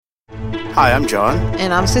Hi, I'm John.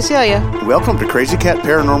 And I'm Cecilia. Welcome to Crazy Cat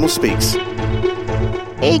Paranormal Speaks.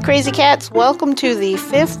 Hey, Crazy Cats. Welcome to the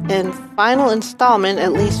fifth and final installment,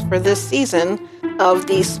 at least for this season, of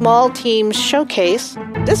the Small Teams Showcase.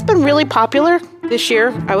 This has been really popular this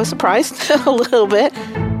year. I was surprised a little bit.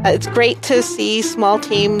 It's great to see small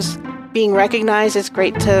teams being recognized. It's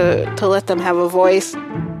great to let them have a voice.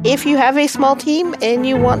 If you have a small team and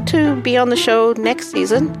you want to be on the show next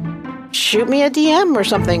season, shoot me a DM or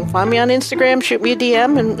something. Find me on Instagram, shoot me a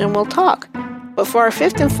DM, and we'll talk. But for our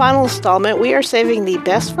fifth and final installment, we are saving the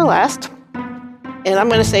best for last. And I'm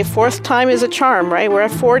going to say fourth time is a charm, right? We're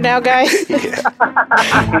at 4 now, guys.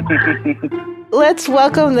 Let's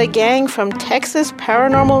welcome the gang from Texas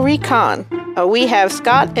Paranormal Recon. We have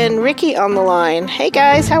Scott and Ricky on the line. Hey,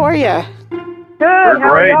 guys, how are you? Good,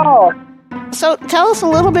 how are y'all? So tell us a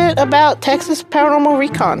little bit about Texas Paranormal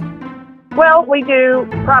Recon. Well, we do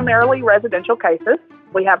primarily residential cases.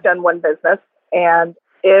 We have done one business, and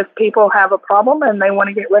if people have a problem and they want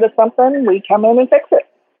to get rid of something, we come in and fix it.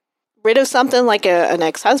 Rid of something like an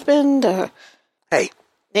ex-husband,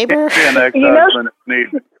 neighbor? Yeah, an ex-husband if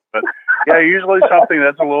needed. But yeah, usually something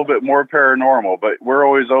that's a little bit more paranormal, but we're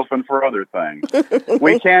always open for other things.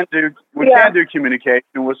 We can do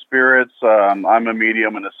communication with spirits. I'm a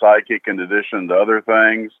medium and a psychic in addition to other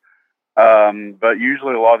things. But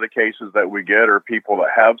usually a lot of the cases that we get are people that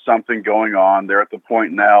have something going on. They're at the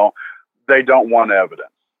point now they don't want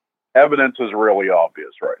evidence. Evidence is really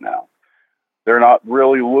obvious right now. They're not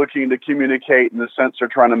really looking to communicate in the sense they're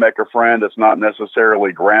trying to make a friend. It's not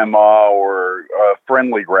necessarily grandma or a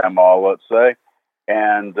friendly grandma, let's say.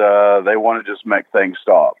 And they want to just make things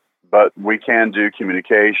stop. But we can do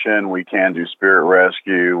communication. We can do spirit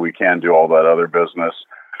rescue. We can do all that other business.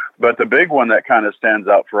 But the big one that kind of stands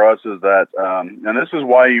out for us is that, and this is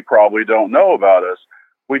why you probably don't know about us,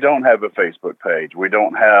 we don't have a Facebook page. We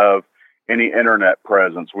don't have any internet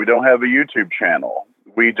presence. We don't have a YouTube channel.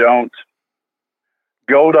 We don't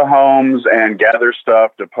go to homes and gather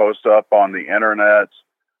stuff to post up on the internet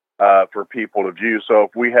for people to view. So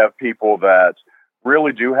if we have people that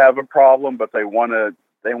really do have a problem, but they want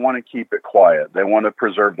to keep it quiet, they want to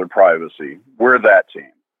preserve their privacy, we're that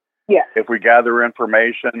team. Yeah. If we gather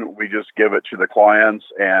information, we just give it to the clients,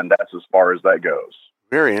 and that's as far as that goes.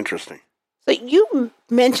 Very interesting. So you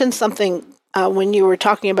mentioned something when you were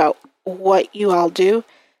talking about what you all do,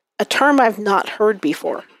 a term I've not heard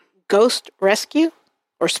before, ghost rescue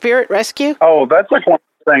or spirit rescue? Oh, that's like one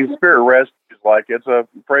thing. Spirit rescue is like, it's a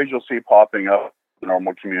phrase you'll see popping up in the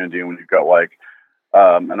normal community when you've got like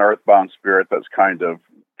an earthbound spirit that's kind of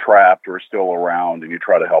trapped or still around, and you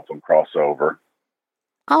try to help them cross over.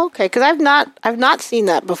 Oh, okay, because I've not seen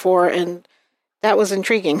that before, and that was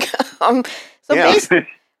intriguing.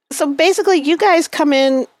 So basically, you guys come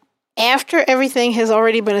in after everything has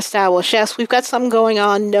already been established. Yes, we've got something going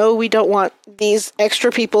on. No, we don't want these extra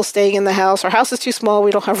people staying in the house. Our house is too small.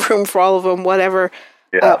 We don't have room for all of them. Whatever.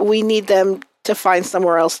 Yeah. We need them to find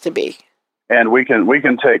somewhere else to be. And we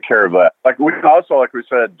can take care of that. Like we can also, like we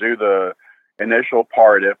said, do the initial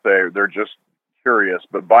part if they're just curious,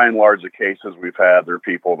 but by and large, the cases we've had, they're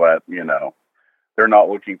people that, they're not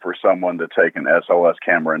looking for someone to take an SLS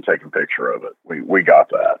camera and take a picture of it. We got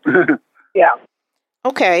that. Yeah.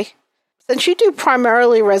 Okay. Since you do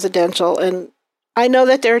primarily residential, and I know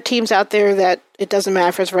that there are teams out there that it doesn't matter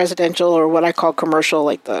if it's residential or what I call commercial,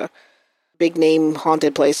 like the big name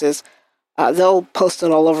haunted places, they'll post it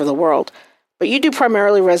all over the world. But you do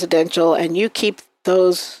primarily residential, and you keep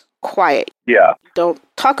those quiet. Yeah. You don't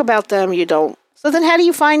talk about them. You don't. So then how do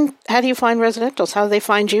you find residentials? How do they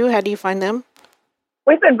find you? How do you find them?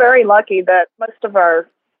 We've been very lucky that most of our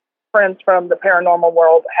friends from the paranormal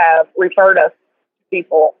world have referred us to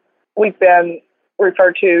people. We've been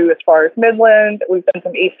referred to as far as Midland. We've done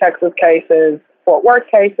some East Texas cases, Fort Worth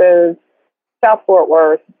cases, South Fort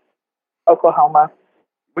Worth, Oklahoma.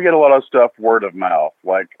 We get a lot of stuff word of mouth.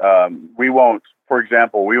 Like we won't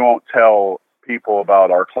tell people about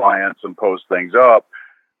our clients and post things up,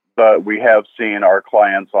 but we have seen our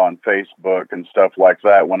clients on Facebook and stuff like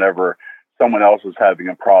that. Whenever someone else is having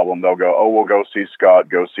a problem, they'll go, "Oh, we'll go see Scott,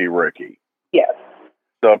 go see Ricky." Yes.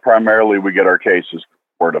 So primarily we get our cases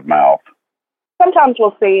word of mouth. Sometimes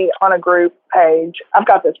we'll see on a group page, "I've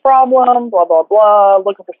got this problem, blah, blah, blah,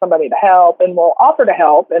 looking for somebody to help," and we'll offer to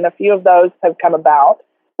help. And a few of those have come about,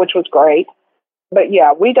 which was great. But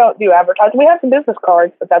yeah, we don't do advertising. We have some business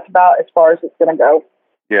cards, but that's about as far as it's going to go.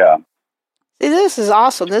 Yeah. See, this is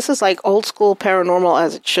awesome. This is like old school paranormal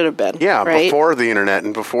as it should have been. Yeah, right? Before the internet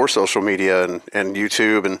and before social media and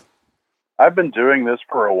YouTube. And I've been doing this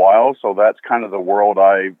for a while, so that's kind of the world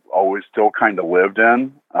I always still kind of lived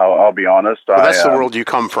in. I'll be honest. Well, that's the world you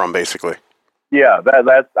come from, basically. Yeah,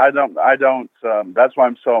 that's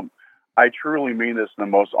why I truly mean this in the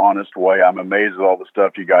most honest way. I'm amazed at all the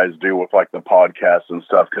stuff you guys do with like the podcasts and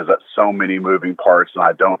stuff, because that's so many moving parts, and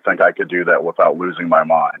I don't think I could do that without losing my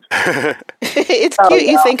mind. It's cute.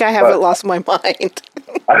 You think I haven't lost my mind.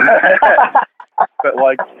 But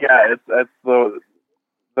like, yeah, it's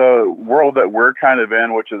the world that we're kind of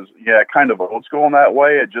in, which is, yeah, kind of old school in that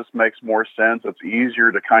way. It just makes more sense. It's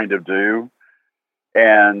easier to kind of do.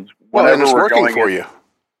 And whenever it's we're working going for you.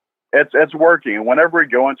 It's working. And whenever we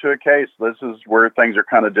go into a case, this is where things are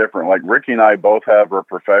kind of different. Like Ricky and I both have our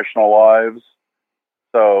professional lives.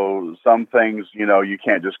 So some things, you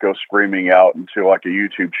can't just go screaming out into like a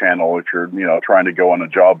YouTube channel if you're, trying to go on a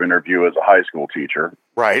job interview as a high school teacher.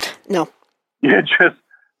 Right. No. You just,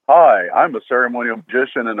 hi, I'm a ceremonial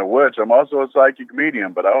magician and a witch. I'm also a psychic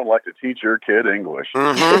medium, but I don't like to teach your kid English.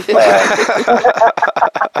 Mm-hmm.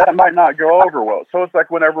 That might not go over well. So it's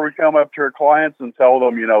like whenever we come up to our clients and tell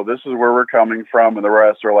them, this is where we're coming from, and the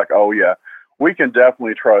rest are like, oh, yeah, we can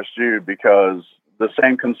definitely trust you, because the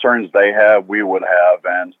same concerns they have, we would have.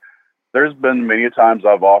 And there's been many times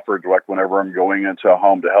I've offered, like whenever I'm going into a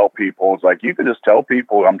home to help people, it's like, you can just tell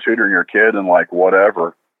people I'm tutoring your kid and like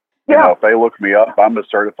whatever. Yeah. If they look me up, I'm a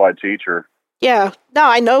certified teacher. Yeah. No,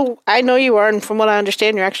 I know you are, and from what I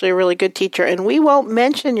understand, you're actually a really good teacher. And we won't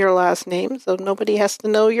mention your last name, so nobody has to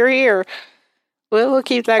know you're here. We'll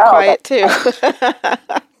keep that quiet too.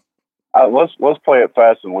 Let's play it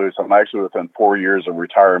fast and loose. I'm actually within 4 years of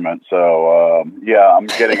retirement, so I'm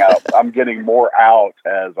getting out. I'm getting more out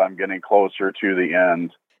as I'm getting closer to the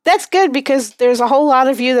end. That's good, because there's a whole lot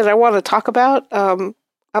of you that I want to talk about. I'm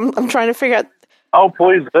trying to figure out. Oh,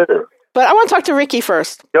 please do. But I want to talk to Ricky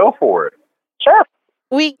first. Go for it. Sure.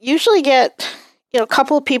 We usually get, a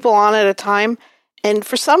couple of people on at a time, and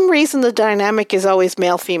for some reason the dynamic is always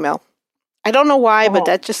male-female. I don't know why, but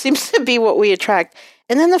that just seems to be what we attract.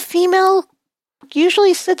 And then the female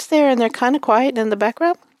usually sits there and they're kind of quiet in the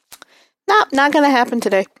background. Not going to happen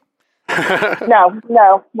today. No,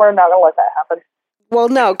 we're not going to let that happen. Well,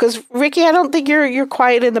 no, because Ricky, I don't think you're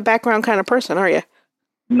quiet in the background kind of person, are you?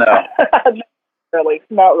 No. Really,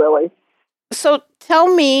 not really. So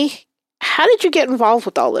tell me, how did you get involved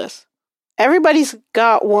with all this? Everybody's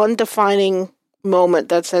got one defining moment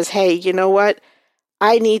that says, hey, you know what?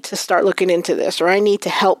 I need to start looking into this, or I need to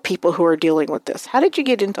help people who are dealing with this. How did you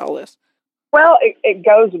get into all this? Well, it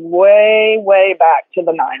goes way, way back to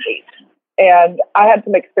the 90s. And I had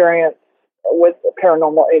some experience with a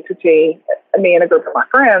paranormal entity, me and a group of my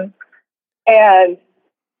friends. And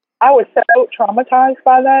I was so traumatized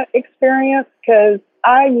by that experience, because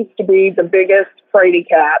I used to be the biggest fraidy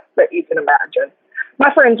cat that you can imagine.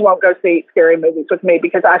 My friends won't go see scary movies with me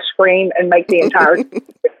because I scream and make the entire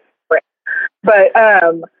But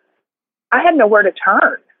I had nowhere to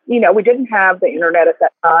turn. We didn't have the internet at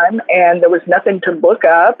that time, and there was nothing to look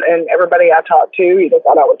up, and everybody I talked to either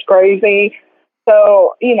thought I was crazy.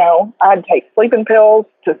 So, I'd take sleeping pills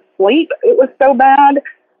to sleep. It was so bad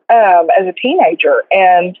as a teenager.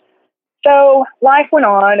 And so life went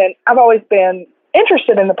on, and I've always been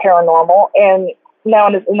interested in the paranormal. And now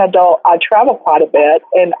as an adult, I travel quite a bit.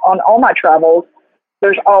 And on all my travels,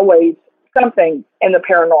 there's always something in the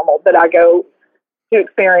paranormal that I go to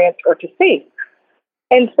experience or to see.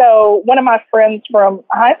 And so one of my friends from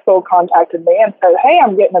high school contacted me and said, hey,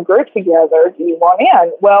 I'm getting a group together. Do you want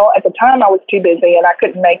in? Well, at the time I was too busy and I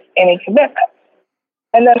couldn't make any commitment.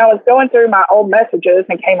 And then I was going through my old messages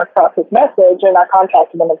and came across his message, and I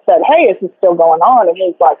contacted him and said, hey, is this still going on? And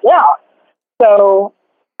he's like, yeah. So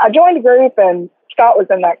I joined the group, and Scott was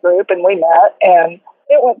in that group, and we met, and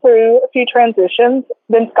it went through a few transitions.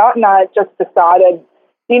 Then Scott and I just decided,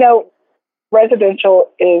 residential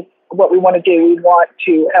is what we want to do. We want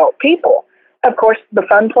to help people. Of course, the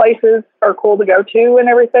fun places are cool to go to and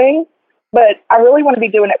everything, but I really want to be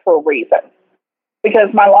doing it for a reason, because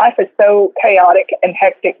my life is so chaotic and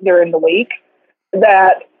hectic during the week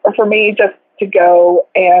that for me just to go,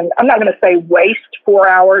 and I'm not going to say waste 4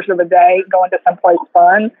 hours of a day going to someplace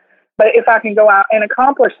fun, but if I can go out and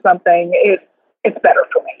accomplish something, it's better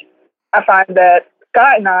for me. I find that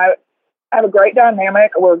Scott and I have a great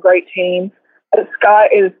dynamic. We're a great team.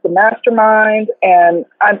 Scott is the mastermind, and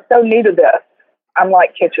I'm so new to this. I'm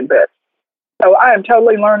like kitchen bits. So I am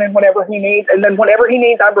totally learning whatever he needs, and then whatever he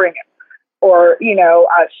needs, I bring him. Or,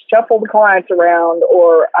 I shuffle the clients around,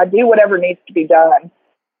 or I do whatever needs to be done.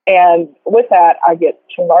 And with that, I get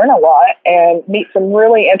to learn a lot and meet some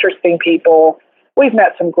really interesting people. We've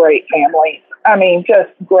met some great families. I mean,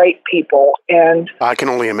 just great people. And I can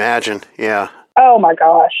only imagine. Yeah. oh my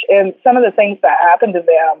gosh. And some of the things that happen to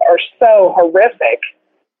them are so horrific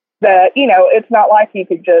that, you know, it's not like you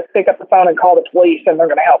could just pick up the phone and call the police and they're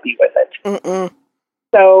going to help you with it. Mm-mm.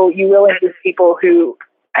 So you really need people who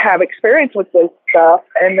have experience with this stuff.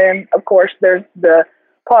 And then, of course, there's the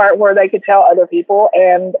part where they could tell other people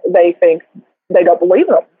and they think they don't believe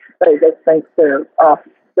them. They just think they're off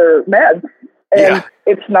their meds. And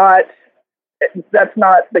that's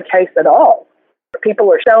not the case at all.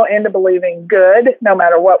 People are so into believing good, no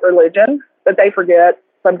matter what religion, that they forget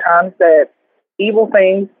sometimes that evil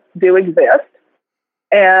things do exist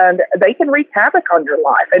and they can wreak havoc on your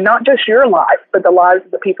life, and not just your life, but the lives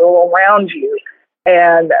of the people around you.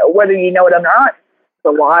 And whether you know it or not,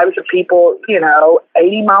 the lives of people,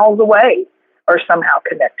 80 miles away are somehow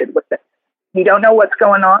connected with it. You don't know what's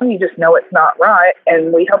going on. You just know it's not right.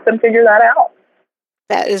 And we help them figure that out.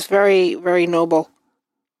 That is very, very noble.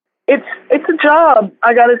 It's a job.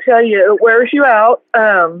 I got to tell you, it wears you out.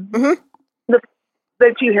 That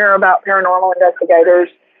you hear about paranormal investigators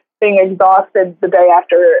being exhausted the day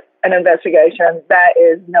after an investigation, that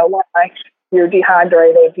is no lie. You're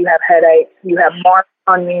dehydrated. You have headaches. You have marks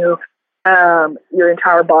on you. Your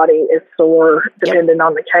entire body is sore, depending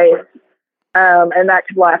on the case. And that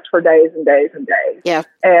could last for days and days and days. Yeah.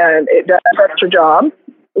 And it does affect your job,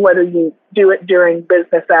 whether you do it during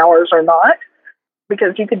business hours or not,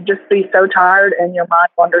 because you could just be so tired and your mind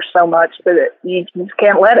wanders so much that you just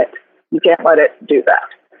can't let it. You can't let it do that.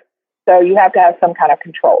 So you have to have some kind of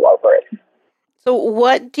control over it. So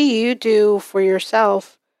what do you do for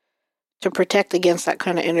yourself to protect against that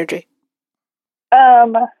kind of energy?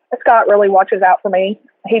 Scott really watches out for me.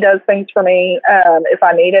 He does things for me. If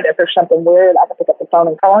I need it, if there's something weird, I can pick up the phone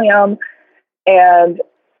and call him. And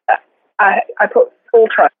I put full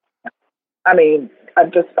trust in him. I mean, I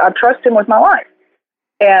trust him with my life.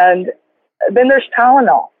 And then there's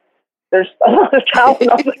Tylenol. There's a lot of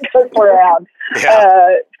Tylenol that goes around.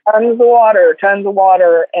 Yeah. Tons of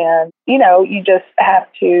water. And, you just have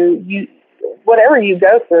to, whatever you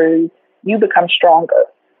go through, you become stronger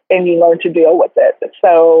and you learn to deal with it.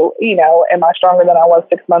 So, am I stronger than I was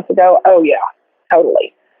 6 months ago? Oh, yeah,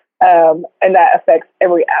 totally. And that affects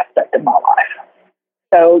every aspect of my life.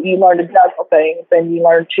 So you learn to juggle things and you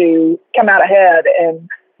learn to come out ahead and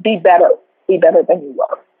be better than you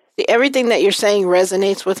were. See, everything that you're saying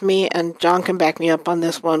resonates with me, and John can back me up on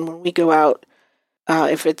this one. When we go out,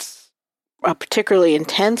 if it's a particularly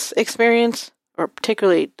intense experience or a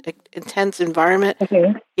particularly intense environment,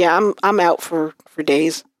 yeah, I'm out for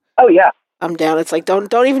days. Oh yeah, I'm down. It's like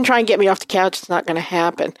don't even try and get me off the couch. It's not going to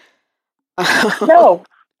happen. No,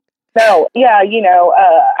 yeah,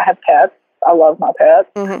 I have pets. I love my pets,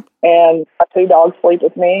 and my 2 dogs sleep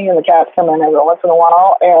with me, and the cats come in every once in a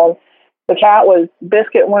while, and the cat was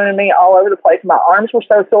biscuit wounding me all over the place. My arms were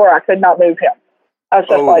so sore I could not move him. I was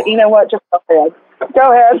just like, you know what? Just go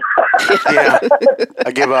ahead. Yeah,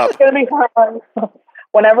 I give up. It's going to be fine.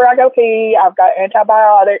 Whenever I go pee, I've got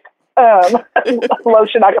antibiotic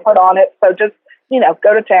lotion I can put on it. So just,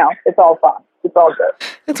 go to town. It's all fine. It's all good.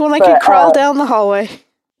 It's when I can crawl down the hallway.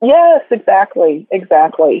 Yes, exactly.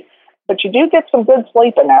 But you do get some good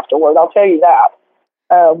sleeping afterward, I'll tell you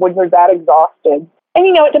that, when you're that exhausted. And,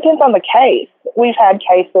 it depends on the case. We've had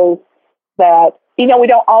cases that, we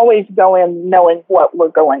don't always go in knowing what we're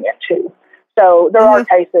going into. So there are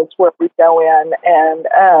cases where we go in and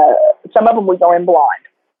some of them we go in blind.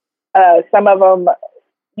 Some of them,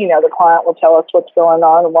 the client will tell us what's going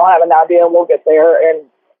on and we'll have an idea. We'll get there and,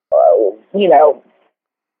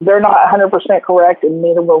 they're not 100% correct, and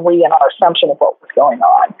neither were we in our assumption of what was going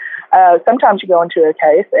on. Sometimes you go into a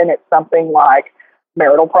case and it's something like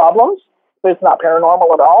marital problems. It's not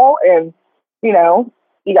paranormal at all. And,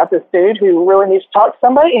 you got this dude who really needs to talk to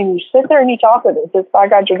somebody, and you sit there and you talk with him. Just, by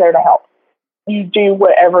God, you're there to help. You do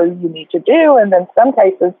whatever you need to do. And then some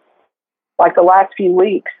cases, like the last few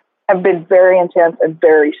weeks, have been very intense and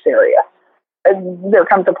very serious. And there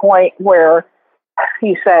comes a point where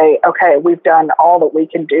you say, okay, we've done all that we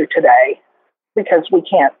can do today because we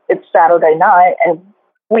can't. It's Saturday night and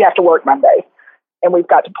we have to work Monday. And we've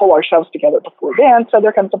got to pull ourselves together before then. So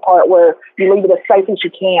there comes a part where you leave it as safe as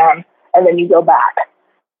you can, and then you go back.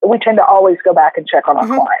 We tend to always go back and check on our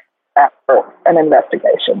client after an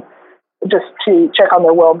investigation, just to check on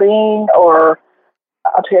their well-being. Or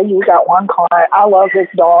I'll tell you, we got one client. I love his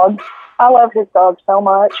dog. So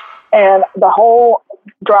much. And the whole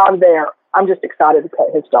drive there, I'm just excited to pet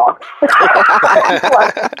his dog.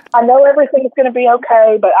 I know everything's going to be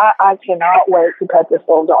okay, but I cannot wait to pet this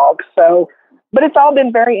little dog. So, but it's all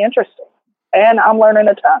been very interesting, and I'm learning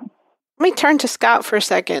a ton. Let me turn to Scott for a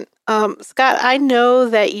second. Scott, I know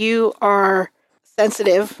that you are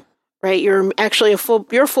sensitive, right? You're actually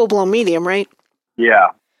you're a full-blown medium, right? Yeah.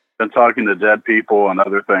 Been talking to dead people and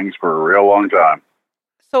other things for a real long time.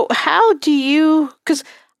 So how do you, because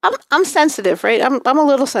I'm sensitive, right? I'm a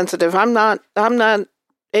little sensitive. I'm not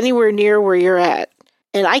anywhere near where you're at.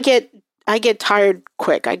 And I get tired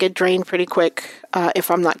quick. I get drained pretty quick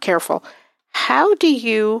if I'm not careful. How do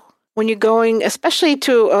you, when you're going, especially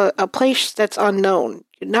to a place that's unknown,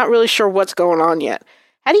 you're not really sure what's going on yet,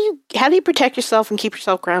 how do you protect yourself and keep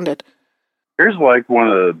yourself grounded? Here's like one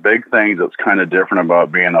of the big things that's kind of different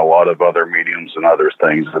about being a lot of other mediums and other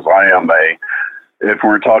things is if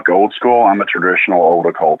we're talking old school, I'm a traditional old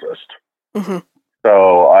occultist. Mm-hmm.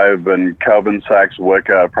 So I've been Coven, Sax,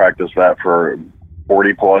 Wicca. I practiced that for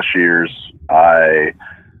 40 plus years. I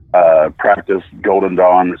practiced Golden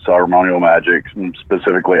Dawn ceremonial magic,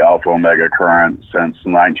 specifically Alpha Omega Current, since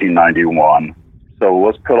 1991. So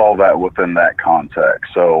let's put all that within that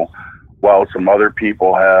context. So while some other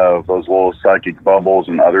people have those little psychic bubbles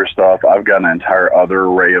and other stuff, I've got an entire other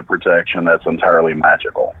array of protection that's entirely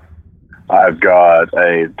magical. I've got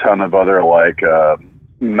a ton of other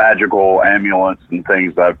magical amulets and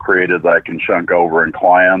things that I've created that I can chunk over in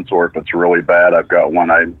clients, or if it's really bad, I've got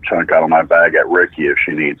one I chunk out of my bag at Ricky if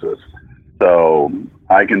she needs it. So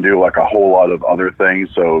I can do like a whole lot of other things,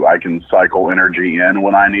 so I can cycle energy in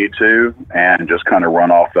when I need to and just kind of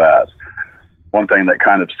run off that. One thing that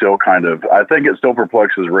I think it still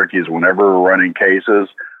perplexes Ricky is whenever we're running cases,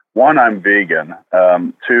 one, I'm vegan.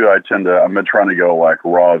 Two, I've been trying to go like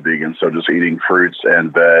raw vegan. So just eating fruits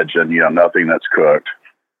and veg and, nothing that's cooked,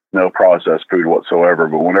 no processed food whatsoever.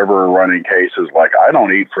 But whenever we're running cases, like I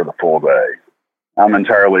don't eat for the full day. I'm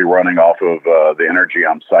entirely running off of the energy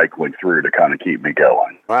I'm cycling through to kind of keep me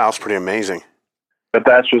going. Wow, that's pretty amazing. But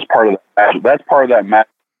that's just part of that magic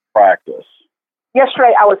practice.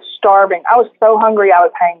 Yesterday, I was starving. I was so hungry, I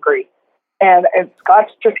was hangry. And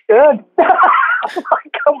Scott's just good. I'm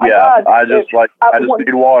like, oh my God. I just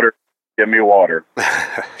need water. Give me water.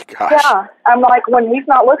 Gosh. Yeah. I'm like, when he's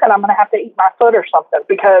not looking, I'm going to have to eat my foot or something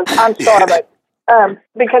because I'm starving.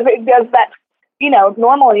 Because it does that,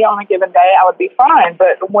 normally on a given day, I would be fine.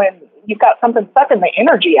 But when you've got something sucking the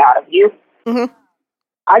energy out of you, mm-hmm.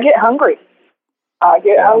 I get hungry.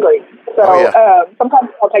 So sometimes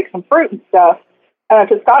I'll take some fruit and stuff.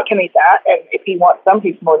 Because Scott can eat that, and if he wants some,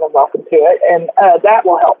 he's more than welcome to it, and that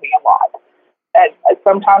will help me a lot. And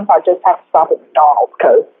sometimes I just have to stop at McDonald's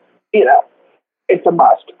because, it's a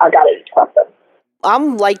must. I got to eat something.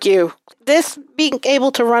 I'm like you. This being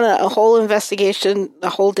able to run a whole investigation the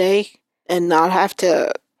whole day and not have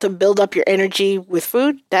to build up your energy with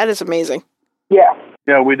food, that is amazing. Yeah.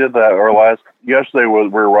 Yeah, we did that. Yesterday we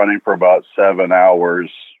were running for about 7 hours,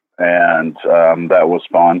 and that was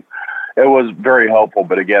fun. It was very helpful,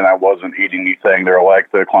 but again, I wasn't eating anything.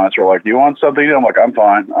 The clients were like, "Do you want something?" I'm like, "I'm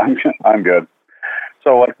fine. I'm good."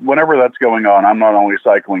 So whenever that's going on, I'm not only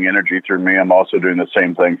cycling energy through me, I'm also doing the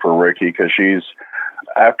same thing for Ricky because she's,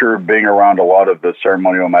 after being around a lot of the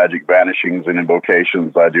ceremonial magic vanishings and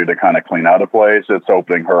invocations I do to kind of clean out a place, it's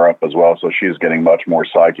opening her up as well. So she's getting much more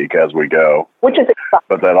psychic as we go. Which is exciting.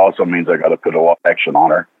 But that also means I got to put a lot of action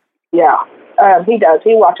on her. Yeah, he does.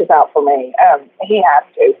 He watches out for me. He has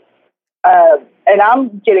to. And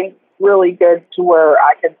I'm getting really good to where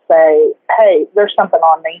I can say, hey, there's something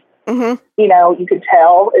on me. Mm-hmm. You can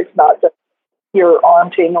tell it's not just your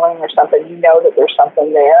arm tingling or something. You know that there's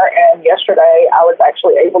something there. And yesterday I was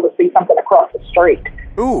actually able to see something across the street.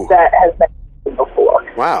 Ooh. That has been seen before.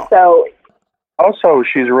 Wow. So also,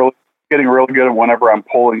 she's getting really good at whenever I'm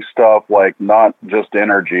pulling stuff, like not just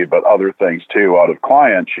energy, but other things too out of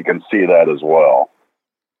clients, she can see that as well.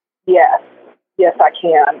 Yes, I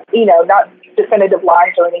can. Not definitive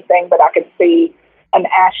lines or anything, but I can see an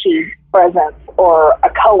ashy presence or a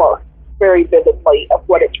color very vividly of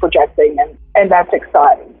what it's projecting, and that's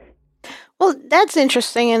exciting. Well, that's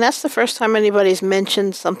interesting, and that's the first time anybody's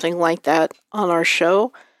mentioned something like that on our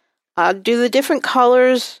show. Do the different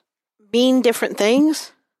colors mean different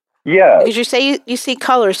things? Yeah. Because you say you see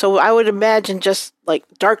colors, so I would imagine just like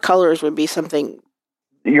dark colors would be something.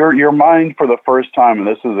 Your mind for the first time, and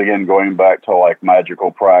this is again going back to like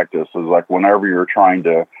magical practice, is like whenever you're trying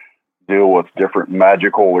to deal with different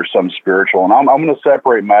magical or some spiritual, and I'm going to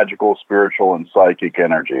separate magical, spiritual, and psychic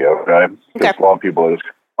energy, okay? Because a lot of people just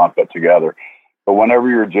lump it together. But whenever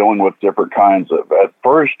you're dealing with different kinds of, at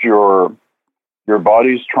first your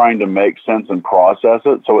body's trying to make sense and process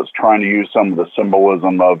it, so it's trying to use some of the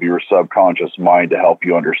symbolism of your subconscious mind to help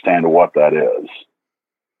you understand what that is.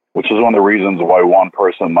 Which is one of the reasons why one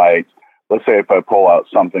person might let's say if I pull out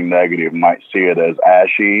something negative, might see it as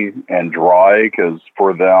ashy and dry, because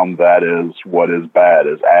for them, that is what is bad,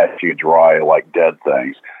 is ashy, dry, like dead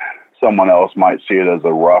things. Someone else might see it as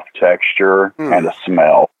a rough texture and a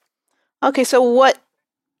smell. Okay, so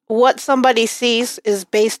what somebody sees is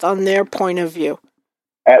based on their point of view.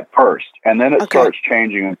 At first, and then it starts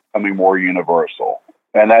changing and becoming more universal.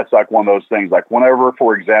 And that's like one of those things, like whenever,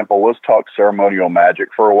 for example, let's talk ceremonial magic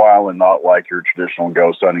for a while and not like your traditional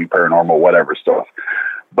ghost hunting, paranormal, whatever stuff.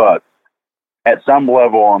 But at some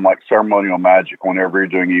level on like ceremonial magic, whenever you're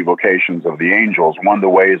doing evocations of the angels, one of the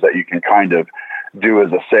ways that you can kind of do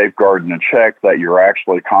as a safeguard and a check that you're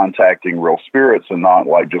actually contacting real spirits and not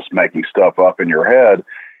like just making stuff up in your head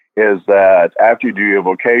is that after you do your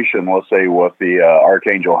evocation, let's say with the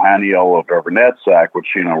Archangel Haniel of Netzach, which,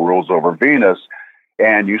 rules over Venus,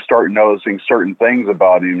 and you start noticing certain things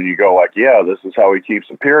about him, and you go like, yeah, this is how he keeps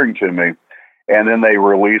appearing to me. And then they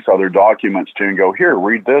release other documents to you and go, here,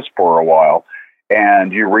 read this for a while.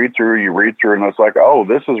 And you read through, and it's like, oh,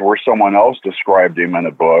 this is where someone else described him in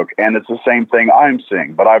a book. And it's the same thing I'm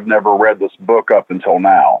seeing, but I've never read this book up until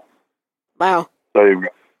now. Wow. So you've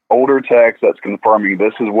got older text that's confirming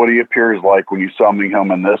this is what he appears like when you summon him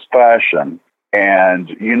in this fashion. And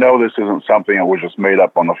this isn't something that was just made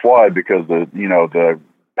up on the fly because the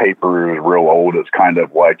paper is real old. It's kind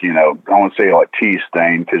of like, I won't say like tea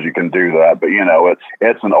stain because you can do that, but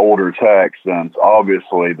it's an older text, and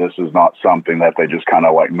obviously this is not something that they just kind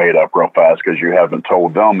of like made up real fast because you haven't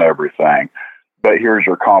told them everything. But here's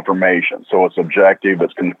your confirmation. So it's objective,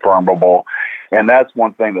 it's confirmable. And that's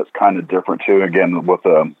one thing that's kind of different too, again, with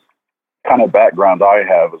the kind of background I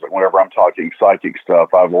have, is that whenever I'm talking psychic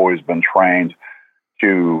stuff, I've always been trained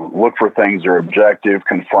to look for things that are objective,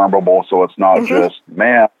 confirmable. So it's not just,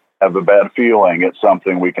 man, I have a bad feeling. It's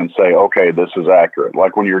something we can say, okay, this is accurate.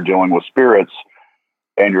 Like when you're dealing with spirits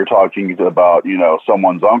and you're talking about,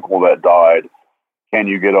 someone's uncle that died, can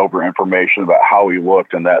you get over information about how he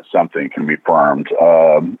looked? And that's something that can be confirmed.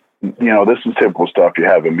 This is typical stuff you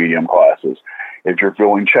have in medium classes. If you're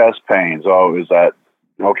feeling chest pains, oh, is that,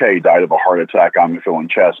 okay, he died of a heart attack, I'm feeling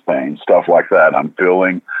chest pain, stuff like that. I'm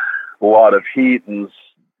feeling a lot of heat and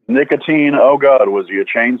nicotine. Oh, God, was he a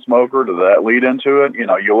chain smoker? Did that lead into it?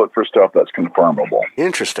 You look for stuff that's confirmable.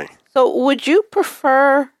 Interesting. So would you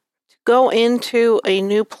prefer to go into a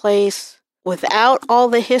new place without all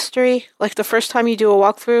the history, like the first time you do a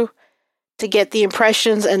walkthrough, to get the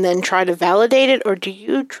impressions and then try to validate it? Or do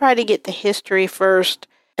you try to get the history first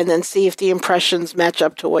and then see if the impressions match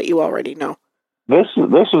up to what you already know? This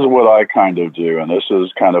is what I kind of do, and this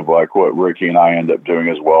is kind of like what Ricky and I end up doing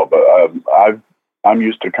as well. But I'm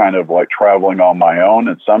used to kind of like traveling on my own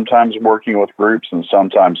and sometimes working with groups and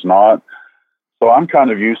sometimes not. So I'm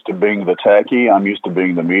kind of used to being the techie. I'm used to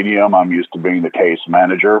being the medium. I'm used to being the case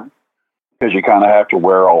manager, because you kind of have to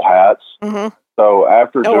wear all hats. Mm-hmm. So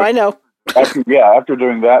after doing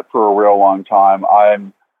that for a real long time,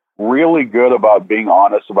 I'm really good about being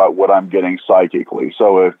honest about what I'm getting psychically.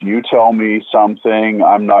 So if you tell me something,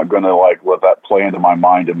 I'm not going to like let that play into my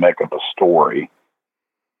mind and make up a story.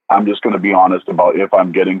 I'm just going to be honest about if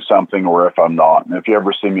I'm getting something or if I'm not. And if you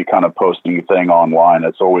ever see me kind of posting a thing online,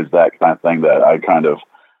 it's always that kind of thing that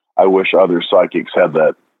I wish other psychics had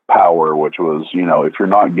that power, which was, if you're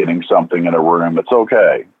not getting something in a room, it's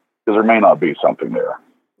okay, because there may not be something there.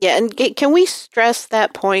 Yeah, and can we stress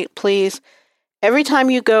that point, please? Every time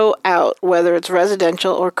you go out, whether it's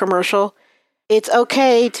residential or commercial, it's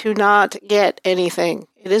okay to not get anything.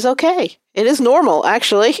 It is okay. It is normal,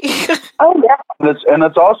 actually. Oh, yeah. And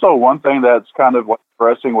it's also one thing that's kind of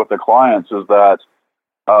expressing with the clients is that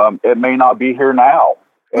it may not be here now.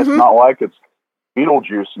 It's not like it's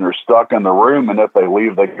Beetlejuice and they're stuck in the room, and if they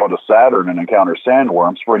leave, they go to Saturn and encounter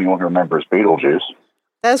sandworms, for anyone who remembers Beetlejuice.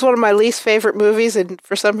 That's one of my least favorite movies, and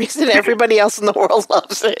for some reason, everybody else in the world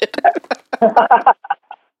loves it.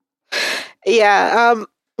 Yeah,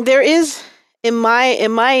 there is in my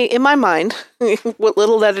mind, what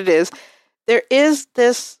little that it is, there is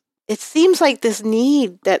this. It seems like this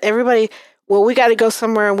need that everybody. Well, we got to go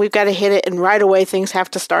somewhere and we've got to hit it, and right away things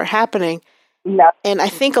have to start happening. No. And I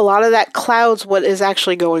think a lot of that clouds what is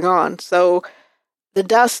actually going on. So the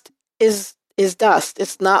dust is dust.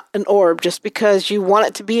 It's not an orb. Just because you want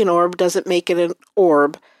it to be an orb doesn't make it an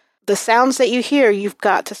orb. The sounds that you hear, you've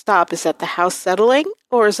got to stop. Is that the house settling,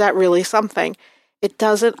 or is that really something? It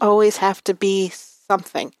doesn't always have to be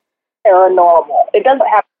something. Paranormal. It doesn't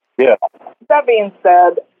have to. Yeah. That being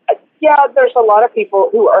said, there's a lot of people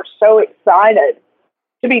who are so excited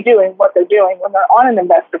to be doing what they're doing when they're on an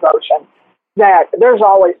investigation that there's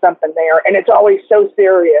always something there, and it's always so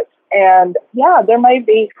serious. And, there may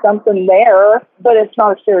be something there, but it's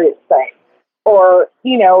not a serious thing. or,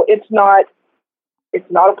 it's not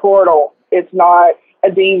a portal. It's not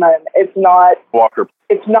a demon. It's not Walker.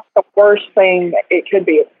 It's not the worst thing it could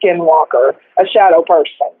be. A skinwalker, a shadow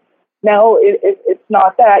person. No, it's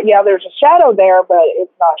not that. Yeah, there's a shadow there, but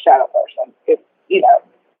it's not a shadow person. It's,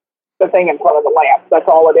 the thing in front of the lamp. That's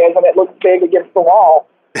all it is, and it looks big against the wall.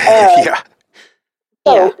 Yeah.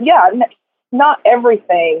 So, not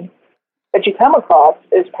everything that you come across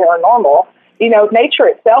is paranormal. Nature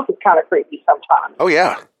itself is kind of creepy sometimes. Oh,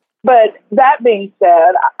 yeah. But that being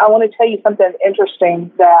said, I want to tell you something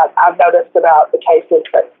interesting that I've noticed about the cases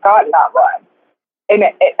that Scott and I run. And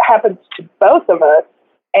it happens to both of us,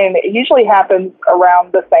 and it usually happens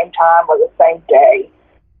around the same time or the same day.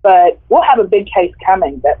 But we'll have a big case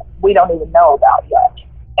coming that we don't even know about yet.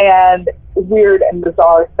 And weird and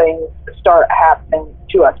bizarre things start happening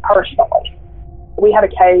to us personally. We had a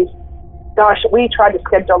case, we tried to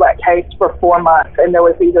schedule that case for 4 months, and there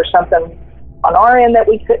was either something on our end that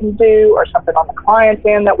we couldn't do or something on the client's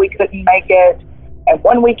end that we couldn't make it. And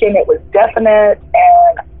one weekend it was definite,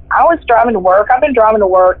 and I was driving to work. I've been driving to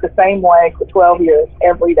work the same way for 12 years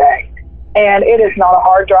every day. And it is not a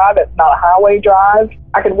hard drive. It's not a highway drive.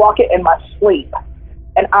 I could walk it in my sleep,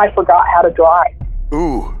 and I forgot how to drive.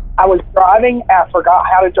 Ooh. I was driving, and I forgot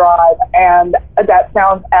how to drive, and that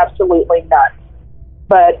sounds absolutely nuts.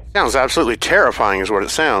 But Sounds absolutely terrifying is what it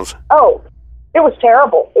sounds. oh, it was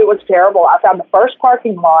terrible. It was terrible. I found the first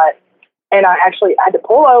parking lot, and I actually had to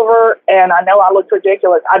pull over, and I know I looked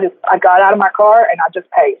ridiculous. I got out of my car, and I just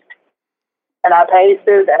paced. And I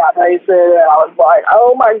pasted, and I pasted, and I was like,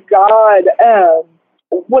 oh, my God,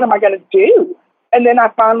 what am I going to do? And then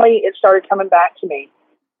it started coming back to me.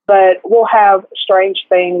 But we'll have strange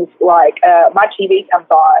things like my TV comes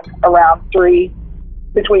on around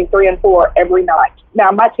between 3 and 4 every night.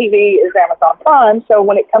 Now, my TV is Amazon Prime, so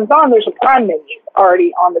when it comes on, there's a Prime menu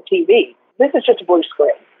already on the TV. This is just a blue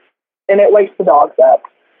screen, and it wakes the dogs up,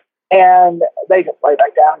 and they just lay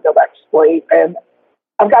back down and go back to sleep. And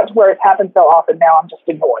I've got to where it's happened so often now, I'm just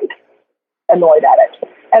annoyed at it.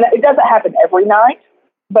 And it doesn't happen every night,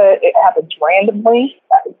 but it happens randomly.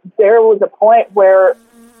 There was a point where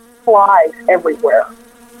flies everywhere.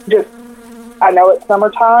 I know it's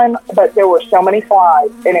summertime, but there were so many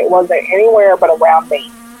flies, and it wasn't anywhere but around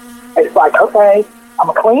me. It's like, okay, I'm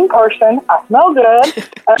a clean person. I smell good.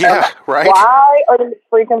 Yeah, right. Why are these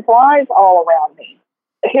freaking flies all around me?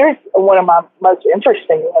 Here's one of my most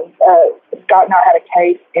interesting ones. Scott and I had a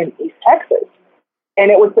case in East Texas,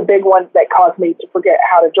 and it was the big one that caused me to forget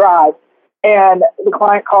how to drive. And the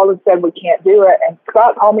client called and said, we can't do it. And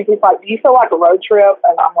Scott called me. He's like, do you feel like a road trip?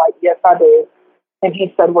 And I'm like, yes, I do. And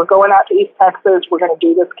he said, we're going out to East Texas. We're going to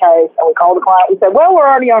do this case. And we called the client. We said, well, we're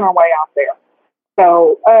already on our way out there.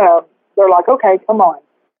 So they're like, okay, come on.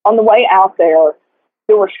 On the way out there,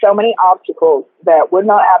 there were so many obstacles that would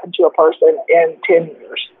not happen to a person in 10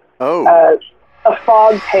 years. Oh. A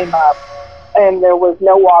fog came up, and there was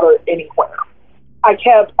no water anywhere. I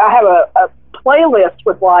have a playlist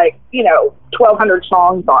with 1,200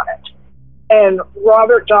 songs on it. And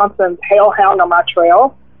Robert Johnson's Hellhound on My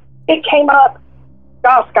Trail, it came up.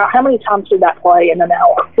 Gosh, Scott, how many times did that play in an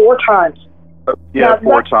hour? 4 times. Yeah,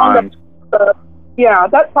 4 times.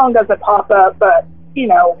 That song doesn't pop up, but,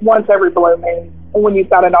 once every blue moon when you've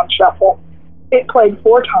got it on shuffle. It played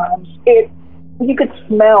 4 times. You could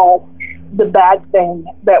smell the bad thing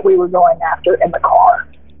that we were going after in the car.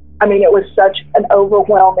 I mean, it was such an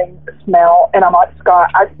overwhelming smell. And I'm like,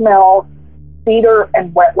 Scott, I smell cedar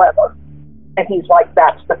and wet leather. And he's like,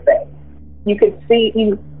 that's the thing. You could see,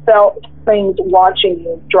 you felt things watching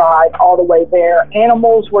you drive all the way there.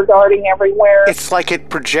 Animals were darting everywhere. It's like it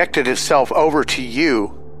projected itself over to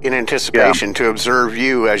you in anticipation to observe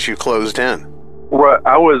you as you closed in. Well,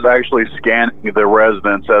 I was actually scanning the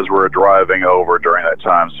residence as we were driving over during that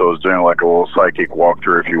time, so I was doing like a little psychic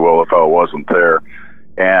walkthrough, if you will, if I wasn't there.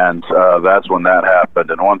 And that's when that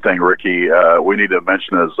happened. And one thing, Ricky, we need to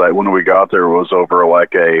mention is that when we got there, it was over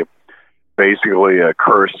like basically a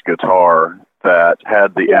cursed guitar that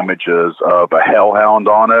had the images of a hellhound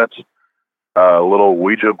on it, a little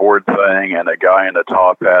Ouija board thing, and a guy in a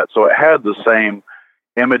top hat. So it had the same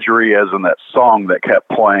imagery as in that song that kept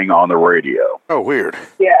playing on the radio. Oh, weird.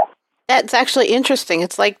 Yeah. That's actually interesting.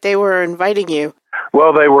 It's like they were inviting you.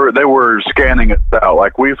 Well, they were scanning it out.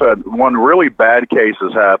 Like, we've had one really bad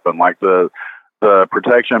cases happen. Like the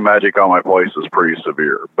protection magic on my place is pretty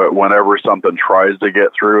severe. But whenever something tries to get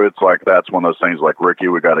through, it's like that's one of those things like, Ricky,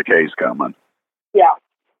 we got a case coming. Yeah.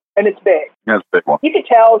 And it's big. Yeah, it's a big one. You can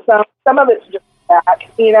tell some of it's just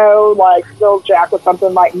jack, like still jack with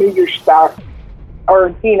something like New Year's stuff.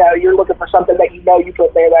 Or, you're looking for something that you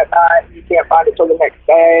put there that night and you can't find it till the next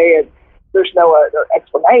day. And there's no other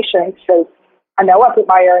explanation. So I know I put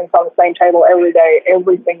my earrings on the same table every day,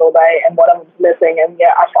 every single day, and one of them's missing, and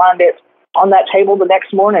yet I find it on that table the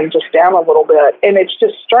next morning, just down a little bit. And it's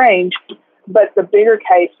just strange. But the bigger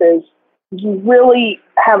case is you really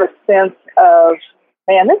have a sense of,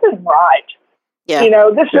 man, this isn't right. Yeah. You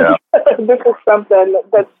know, this is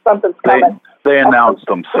something's coming. They announce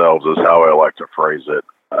themselves is how I like to phrase it.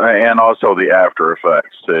 And also the after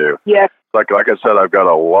effects too. Yes. Like I said, I've got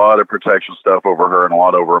a lot of protection stuff over her and a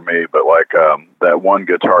lot over me, but like that one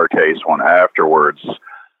guitar case one afterwards,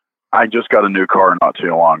 I just got a new car not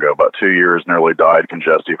too long ago, about 2 years, nearly died,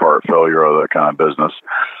 congestive heart failure, all that kind of business,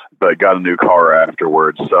 but got a new car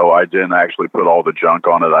afterwards. So I didn't actually put all the junk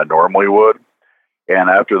on it I normally would. And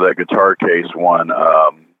after that guitar case one,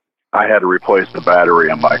 I had to replace the battery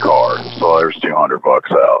in my car. So there's $200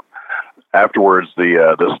 out. Afterwards,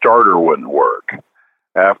 the starter wouldn't work.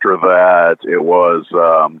 After that, it was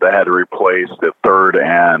they had to replace the third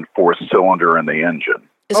and fourth cylinder in the engine.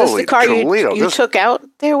 Is this the car you took out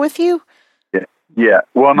there with you? Yeah.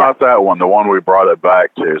 Well, not that one. The one we brought it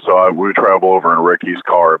back to. So we travel over in Ricky's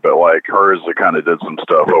car, but like hers, it kind of did some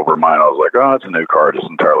stuff over mine. I was like, oh, it's a new car. I just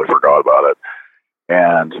entirely forgot about it.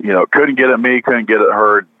 And, you know, couldn't get at me, couldn't get at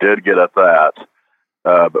her, did get at that.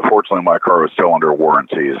 But fortunately, my car was still under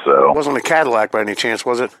warranty. So it wasn't a Cadillac by any chance,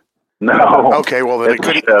 was it? No. Okay, well, then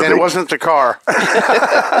it wasn't the car.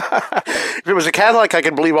 If it was a Cadillac, I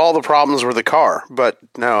could believe all the problems were the car. But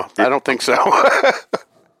no, I don't think so.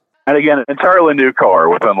 And again, entirely new car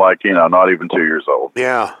within not even 2 years old.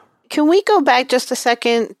 Yeah. Can we go back just a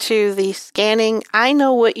second to the scanning? I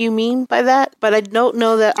know what you mean by that, but I don't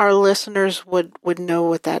know that our listeners would know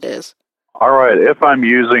what that is. All right. If I'm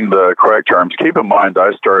using the correct terms, keep in mind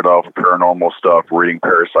I started off with paranormal stuff, reading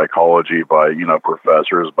parapsychology by,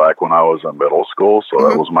 professors back when I was in middle school. So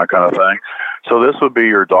that was my kind of thing. So this would be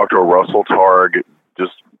your Dr. Russell Targ,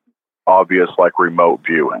 just obvious like remote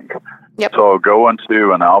viewing. Yep. So go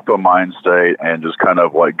into an alpha mind state and just kind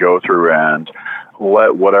of like go through and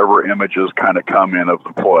let whatever images kind of come in of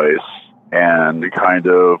the place and kind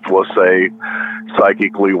of, let's say,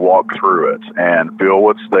 psychically walk through it and feel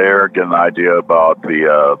what's there, get an idea about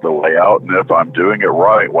the layout. And if I'm doing it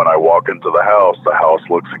right, when I walk into the house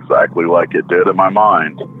looks exactly like it did in my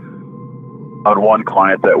mind. On one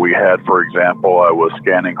client that we had, for example, I was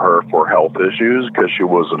scanning her for health issues because she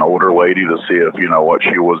was an older lady to see if, what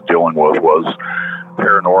she was dealing with was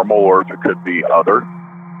paranormal or if it could be other.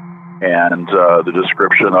 And the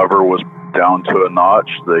description of her was down to a notch.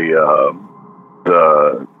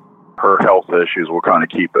 Her health issues will kind of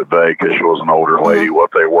keep it vague because she was an older lady.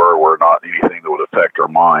 What they were not anything that would affect her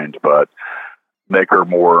mind, but make her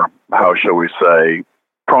more, how shall we say,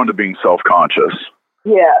 prone to being self-conscious.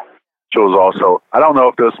 Yeah. She was also, I don't know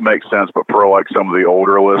if this makes sense, but for like some of the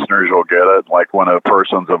older listeners, you'll get it. Like when a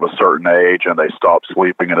person's of a certain age and they stop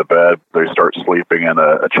sleeping in a bed, they start sleeping in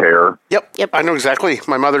a chair. Yep. I know exactly.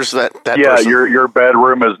 My mother's that yeah, person. Your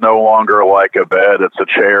bedroom is no longer like a bed. It's a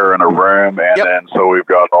chair in a room. And then so we've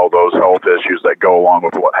got all those health issues that go along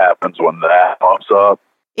with what happens when that pops up.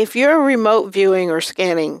 If you're remote viewing or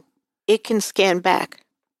scanning, it can scan back.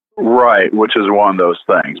 Right, which is one of those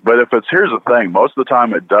things. But here's the thing, most of the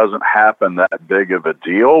time it doesn't happen that big of a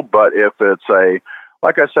deal. But if it's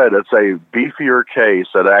like I said, it's a beefier case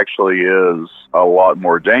that actually is a lot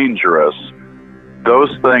more dangerous, those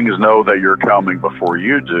things know that you're coming before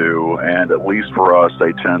you do. And at least for us,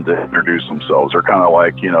 they tend to introduce themselves. They're kind of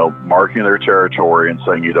like, marking their territory and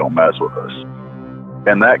saying you don't mess with us.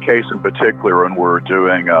 In that case in particular, when we're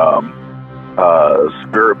doing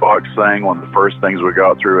spirit box thing, one of the first things we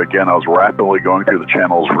got through, again, I was rapidly going through the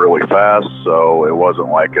channels really fast, so it wasn't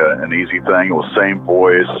like an easy thing. It was same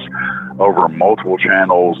voice over multiple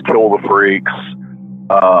channels, kill the freaks.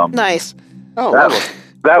 Nice.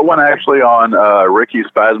 That one actually on Ricky's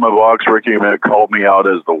Phasma box, Ricky called me out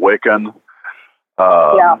as the Wiccan.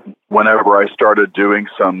 Whenever I started doing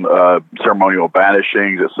some ceremonial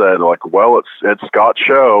banishings, it said it's Scott's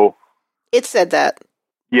show. It said that.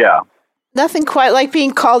 Yeah. Nothing quite like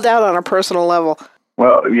being called out on a personal level.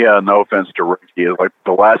 Well, yeah, no offense to Ricky. Like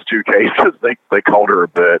the last two cases, they called her a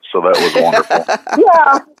bitch, so that was wonderful.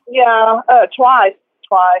 Twice.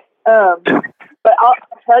 But I'll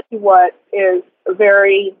tell you what is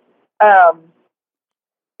very,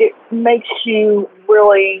 it makes you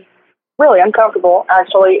really, really uncomfortable,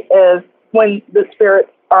 actually, is when the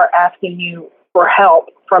spirits are asking you for help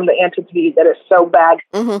from the entity that is so bad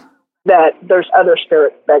that there's other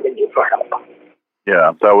spirits begging you for help.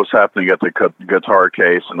 Yeah, that was happening at the guitar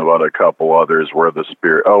case and about a couple others where the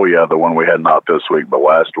spirit, the one we had not this week, but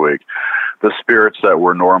last week, the spirits that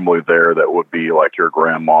were normally there that would be like your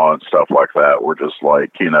grandma and stuff like that were just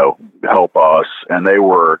like, help us. And they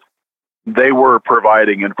were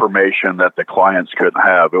providing information that the clients couldn't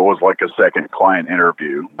have. It was like a second client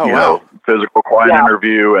interview, physical client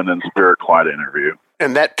interview and then spirit client interview.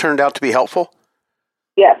 And that turned out to be helpful?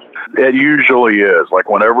 Yes. It usually is. Like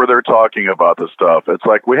whenever they're talking about this stuff, it's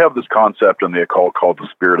like we have this concept in the occult called the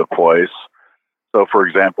spirit of place. So, for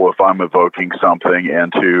example, if I'm evoking something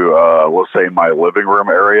into, let's say, my living room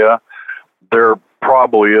area, there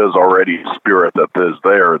probably is already a spirit that is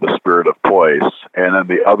there, the spirit of place. And then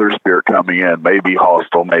the other spirit coming in may be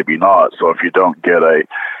hostile, maybe not. So if you don't get a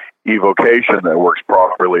evocation that works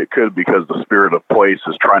properly, it could because the spirit of place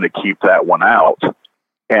is trying to keep that one out.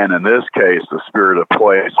 And in this case, the spirit of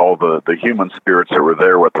place, all the human spirits that were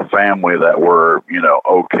there with the family that were,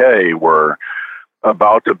 okay, were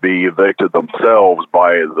about to be evicted themselves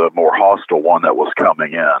by the more hostile one that was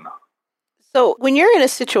coming in. So when you're in a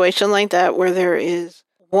situation like that where there is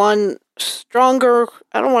one stronger,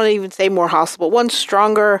 I don't want to even say more hostile, but one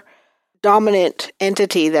stronger dominant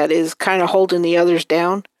entity that is kind of holding the others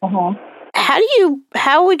down,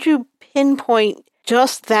 how would you pinpoint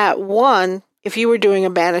just that one if you were doing a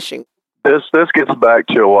banishing? This gets back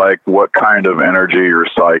to like what kind of energy you're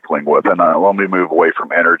cycling with. And let me move away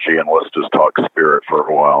from energy and let's just talk spirit for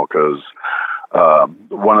a while, because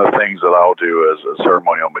one of the things that I'll do as a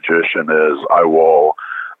ceremonial magician is I will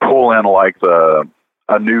pull in like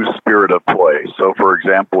a new spirit of place. So for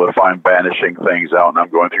example, if I'm banishing things out and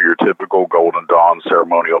I'm going through your typical Golden Dawn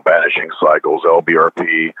ceremonial banishing cycles,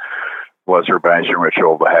 LBRP, Lesser Banishing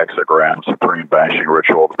Ritual of the Hexagram, Supreme Banishing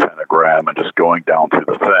Ritual of the Pentagram, and just going down through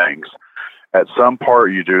the things. At some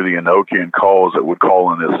part, you do the Enochian calls that would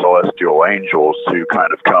call in the celestial angels to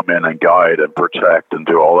kind of come in and guide and protect and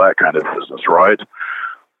do all that kind of business, right?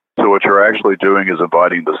 So what you're actually doing is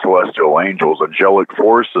inviting the celestial angels, angelic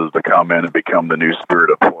forces, to come in and become the new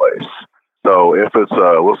spirit of place. So if it's,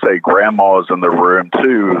 let's say, grandma's in the room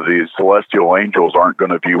too, the celestial angels aren't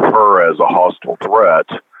going to view her as a hostile threat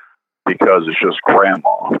because it's just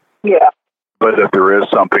grandma. Yeah. But if there is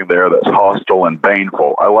something there that's hostile and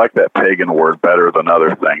baneful, I like that pagan word better than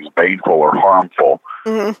other things, baneful or harmful,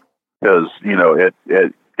 because,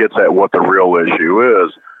 it gets at what the real issue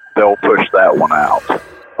is. They'll push that one out,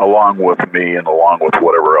 along with me and along with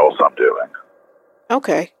whatever else I'm doing.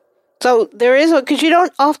 Okay. So there is, because you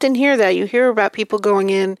don't often hear that. You hear about people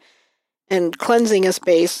going in and cleansing a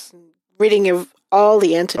space, ridding of all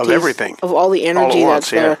the entities. Of everything. Of all the energy all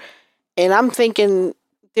once, that's there. And I'm thinking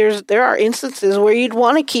there are instances where you'd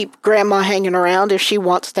want to keep grandma hanging around if she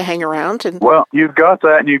wants to hang around. And well, you've got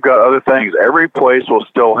that and you've got other things. Every place will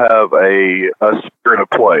still have a spirit of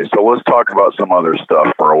place. So let's talk about some other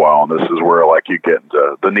stuff for a while. And this is where like you get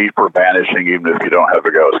into the need for banishing even if you don't have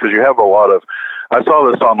a ghost. Because you have a lot of, I saw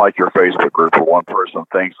this on like your Facebook group where one person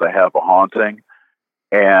thinks they have a haunting,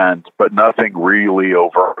 but nothing really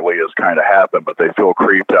overtly has kind of happened, but they feel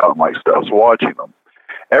creeped out and like stuff's watching them.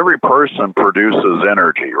 Every person produces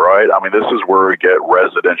energy, right? I mean, this is where we get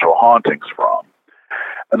residential hauntings from.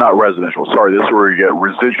 Not residential, sorry, this is where we get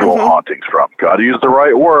residual hauntings from. Got to use the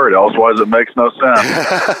right word, otherwise it makes no sense.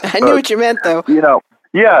 I knew what you meant, though.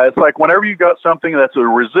 Yeah, it's like whenever you got something that's a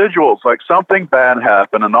residual, it's like something bad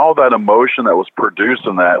happened, and all that emotion that was produced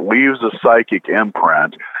in that leaves a psychic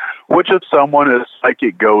imprint, which if someone is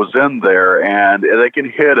psychic goes in there and they can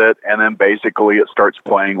hit it, and then basically it starts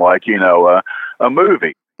playing like, a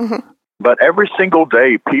movie. But every single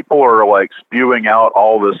day, people are like spewing out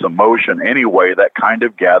all this emotion anyway that kind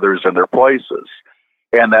of gathers in their places.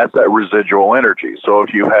 And that's that residual energy. So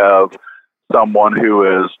if you have someone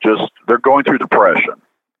who is they're going through depression,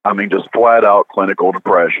 I mean, just flat out clinical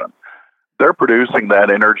depression, they're producing that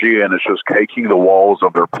energy and it's just caking the walls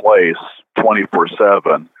of their place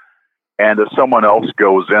 24/7. And if someone else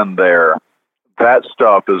goes in there, that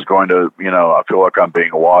stuff is going to, I feel like I'm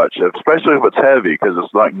being watched, especially if it's heavy, because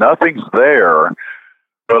it's like nothing's there,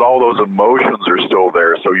 but all those emotions are still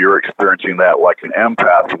there. So you're experiencing that like an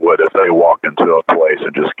empath would if they walk into a place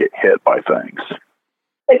and just get hit by things.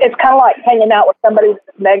 It's kind of like hanging out with somebody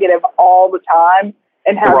that's negative all the time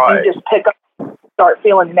and how you just pick up, start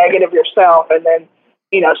feeling negative yourself, and then,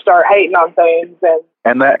 start hating on things.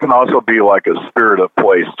 And that can also be like a spirit of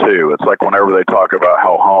place, too. It's like whenever they talk about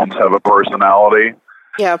how homes have a personality,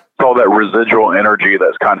 it's all that residual energy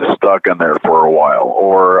that's kind of stuck in there for a while.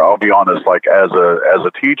 Or I'll be honest, like as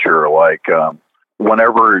a teacher, like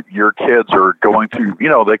whenever your kids are going through,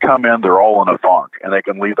 they come in, they're all in a funk, and they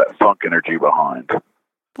can leave that funk energy behind.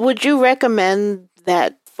 Would you recommend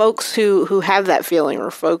that folks who have that feeling,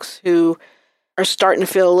 or folks who are starting to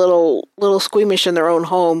feel a little squeamish in their own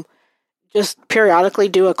home, just periodically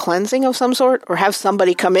do a cleansing of some sort, or have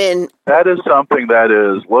somebody come in? That is something that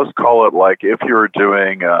is, let's call it like if you're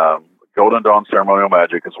doing Golden Dawn ceremonial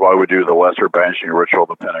magic, it's why we do the lesser banishing ritual,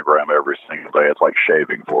 the pentagram, every single day. It's like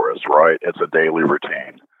shaving for us, right? It's a daily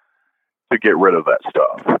routine to get rid of that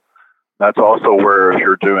stuff. That's also where if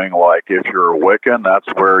you're doing like, if you're a Wiccan, that's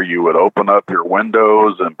where you would open up your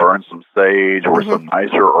windows and burn some sage or some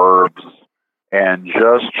nicer herbs and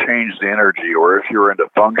just change the energy. Or if you're into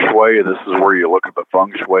feng shui, this is where you look at the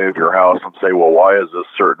feng shui of your house and say, well, why is this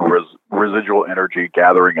certain residual energy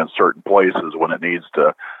gathering in certain places when it needs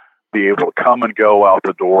to be able to come and go out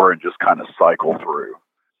the door and just kind of cycle through.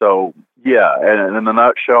 So, yeah, and in a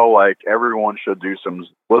nutshell, like everyone should do some,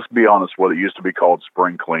 let's be honest, what it used to be called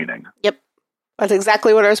spring cleaning. Yep. That's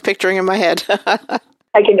exactly what I was picturing in my head.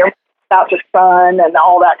 Taking your out to sun and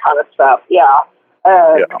all that kind of stuff. Yeah.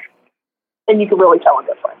 And you can really tell a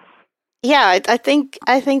difference. Yeah, I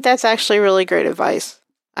think that's actually really great advice.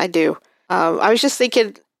 I do. I was just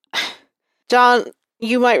thinking, John,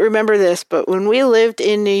 you might remember this, but when we lived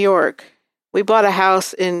in New York, we bought a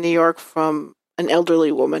house in New York from an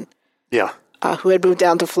elderly woman. Yeah. Who had moved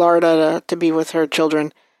down to Florida to be with her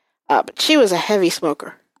children. But she was a heavy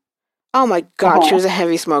smoker. Oh my God, she was a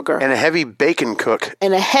heavy smoker. And a heavy bacon cook.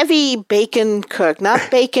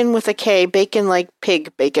 Not bacon with a K, bacon like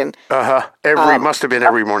pig bacon. Must have been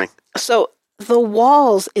every morning. So the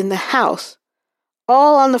walls in the house,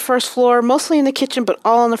 all on the first floor, mostly in the kitchen, but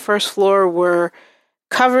all on the first floor, were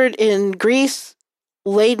covered in grease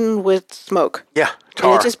laden with smoke. Yeah,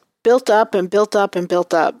 tar. And it just built up and built up and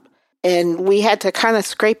built up. And we had to kind of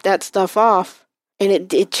scrape that stuff off.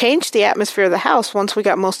 And it changed the atmosphere of the house once we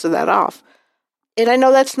got most of that off. And I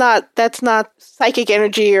know that's not psychic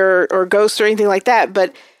energy or ghosts or anything like that,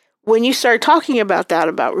 but when you start talking about that,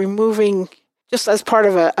 about removing just as part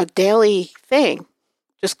of a daily thing,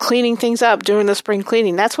 just cleaning things up, doing the spring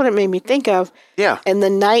cleaning, that's what it made me think of. Yeah. And the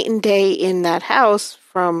night and day in that house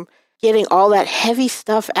from getting all that heavy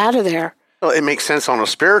stuff out of there. Well, it makes sense on a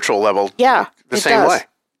spiritual level. Yeah, the same way.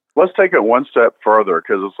 Let's take it one step further,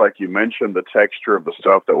 because it's like you mentioned the texture of the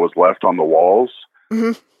stuff that was left on the walls.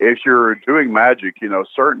 Mm-hmm. If you're doing magic,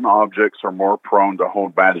 certain objects are more prone to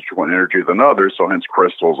hold magical energy than others, so hence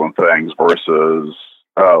crystals and things versus,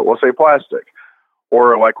 let's say, plastic.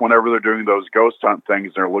 Or like whenever they're doing those ghost hunt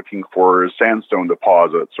things, they're looking for sandstone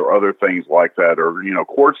deposits or other things like that, or,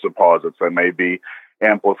 quartz deposits that may be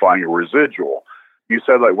amplifying a residual. You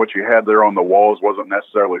said like what you had there on the walls wasn't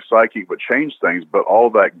necessarily psychic, but changed things. But all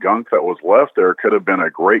that gunk that was left there could have been a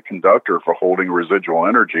great conductor for holding residual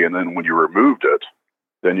energy. And then when you removed it,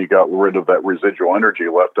 then you got rid of that residual energy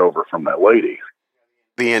left over from that lady.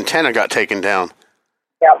 The antenna got taken down.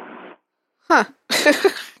 Yep. Huh.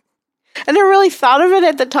 I never really thought of it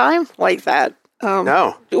at the time like that.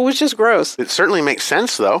 No. It was just gross. It certainly makes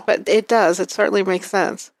sense, though. But it does. It certainly makes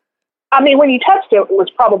sense. I mean, when you touched it, it was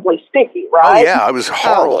probably sticky, right? Oh, yeah. It was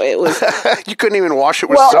horrible. Oh, it was. You couldn't even wash it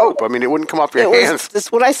with soap. I mean, it wouldn't come off your hands.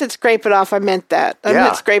 When I said scrape it off, I meant that. I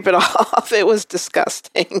meant scrape it off. It was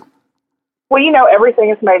disgusting. Well, everything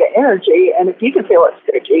is made of energy, and if you can feel it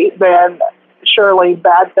sticky, then surely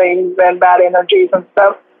bad things and bad energies and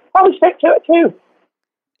stuff probably stick to it, too.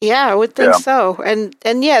 Yeah, I would think so. And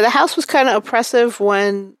yeah, the house was kind of oppressive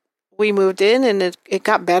when we moved in, and it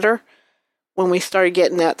got better when we started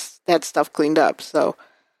getting that stuff cleaned up. So,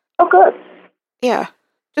 oh, good. Yeah,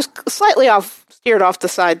 just slightly steered off the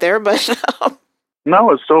side there, but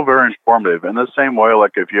no, it's still very informative. In the same way,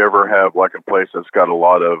 like if you ever have like a place that's got a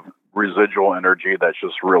lot of residual energy that's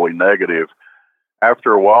just really negative,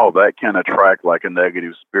 after a while that can attract like a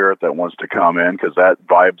negative spirit that wants to come in because that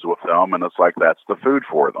vibes with them, and it's like that's the food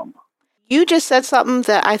for them. You just said something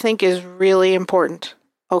that I think is really important.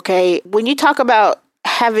 Okay, when you talk about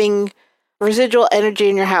having residual energy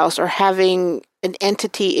in your house or having an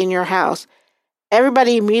entity in your house,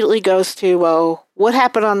 everybody immediately goes to, well, what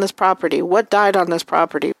happened on this property? What died on this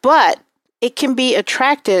property? But it can be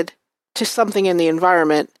attracted to something in the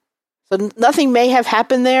environment. So nothing may have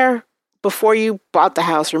happened there before you bought the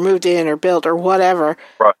house or moved in or built or whatever.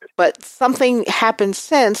 Right. But something happened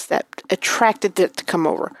since that attracted it to come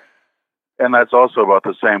over. And that's also about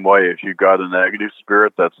the same way. If you got a negative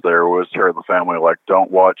spirit that's there, we always tell the family, like, don't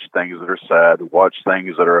watch things that are sad. Watch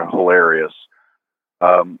things that are hilarious.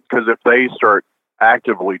 Because if they start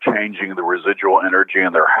actively changing the residual energy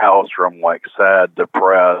in their house from, like, sad,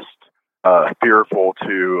 depressed, fearful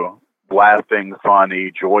to laughing,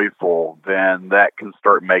 funny, joyful, then that can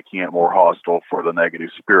start making it more hostile for the negative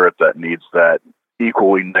spirit that needs that,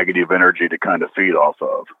 equally negative energy to kind of feed off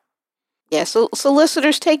of. Yeah, so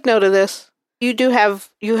listeners, take note of this. You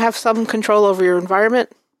have some control over your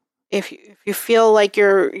environment. If you feel like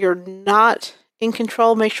you're not in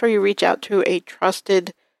control, make sure you reach out to a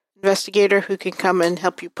trusted investigator who can come and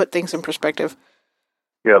help you put things in perspective.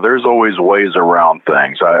 Yeah, there's always ways around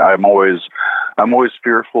things. I'm always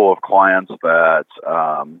fearful of clients that,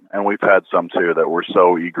 and we've had some too, that were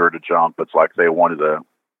so eager to jump. It's like they wanted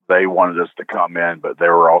us to come in, but they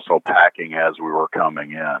were also packing as we were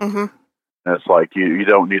coming in. Mm-hmm. And it's like you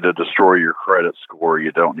don't need to destroy your credit score.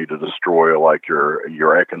 You don't need to destroy like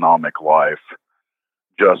your economic life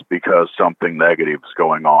just because something negative is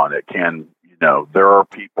going on. It can, there are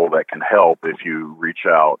people that can help if you reach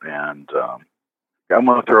out. And I'm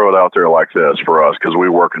going to throw it out there like this for us, because we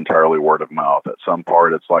work entirely word of mouth. At some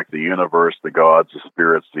part, it's like the universe, the gods, the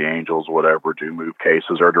spirits, the angels, whatever, do move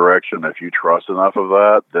cases our direction. If you trust enough of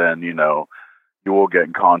that, then, you will get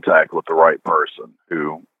in contact with the right person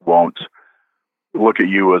who won't look at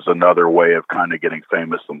you as another way of kind of getting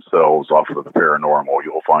famous themselves off of the paranormal.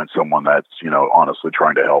 You'll find someone that's, honestly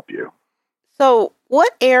trying to help you. So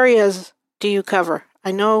what areas do you cover?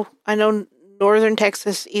 I know northern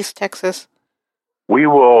Texas, East Texas. We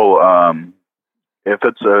will, if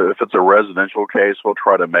it's a residential case, we'll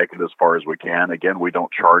try to make it as far as we can. Again, we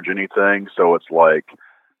don't charge anything, so it's like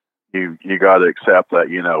you got to accept that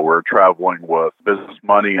we're traveling with business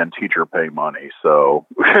money and teacher pay money. So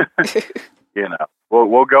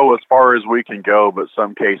we'll go as far as we can go, but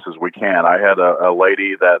some cases we can't. I had a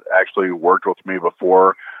lady that actually worked with me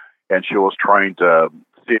before, and she was trying to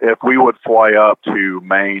see if we would fly up to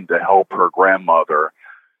Maine to help her grandmother,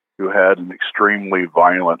 who had an extremely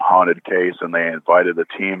violent haunted case, and they invited a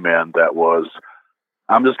team in that was,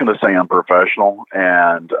 I'm just going to say, unprofessional.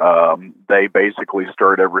 And they basically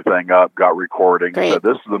stirred everything up, got recording, said,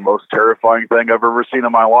 "This is the most terrifying thing I've ever seen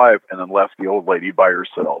in my life," and then left the old lady by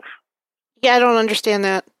herself. Yeah, I don't understand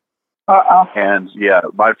that. And yeah,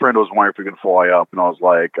 my friend was wondering if we could fly up, and I was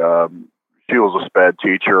like, she was a SPED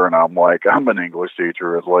teacher, and I'm like, I'm an English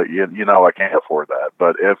teacher. It's like, I can't afford that.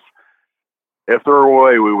 But if there were a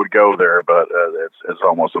way, we would go there, but it's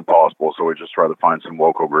almost impossible. So we just try to find some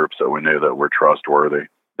local groups that we knew that were trustworthy,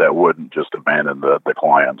 that wouldn't just abandon the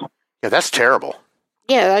client. Yeah, that's terrible.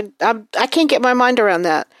 Yeah, I can't get my mind around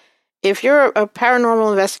that. If you're a paranormal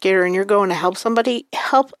investigator and you're going to help somebody,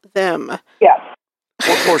 help them. Yes.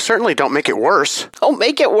 Or certainly don't make it worse. Don't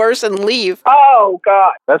make it worse and leave. Oh,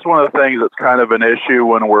 God. That's one of the things that's kind of an issue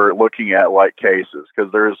when we're looking at like cases,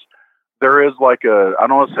 because there is like I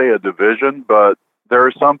don't want to say a division, but there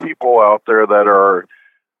are some people out there that are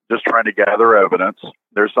just trying to gather evidence.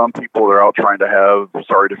 There's some people that are out trying to have,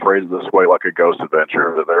 sorry to phrase it this way, like a ghost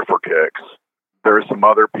adventure. They're there for kicks. There are some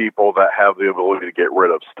other people that have the ability to get rid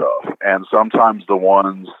of stuff. And sometimes the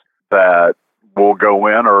ones that will go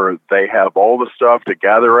in, or they have all the stuff to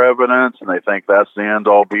gather evidence, and they think that's the end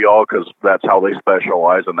all be all because that's how they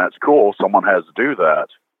specialize, and that's cool. Someone has to do that.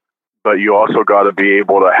 But you also got to be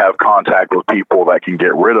able to have contact with people that can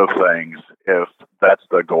get rid of things if that's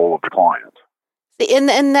the goal of the client.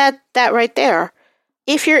 And that right there,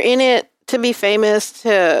 if you're in it to be famous,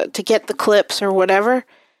 to get the clips or whatever,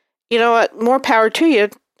 you know what, more power to you.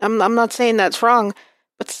 I'm not saying that's wrong,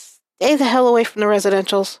 but stay the hell away from the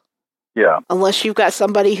residentials. Yeah. Unless you've got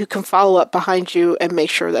somebody who can follow up behind you and make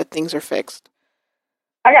sure that things are fixed.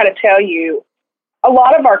 I got to tell you, a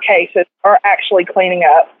lot of our cases are actually cleaning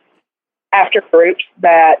up after groups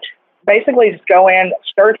that basically just go in,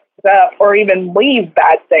 stir things up, or even leave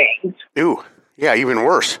bad things. Ooh, yeah, even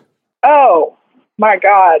worse. Oh, my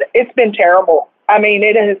God. It's been terrible. I mean,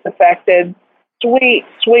 it has affected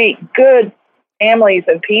sweet, good families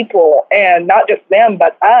and people, and not just them,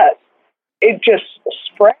 but us. It just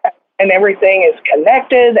spread, and everything is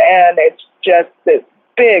connected, and it's just this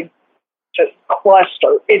big, just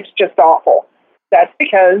cluster. It's just awful. That's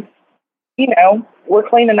because, we're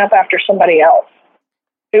cleaning up after somebody else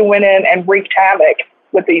who went in and wreaked havoc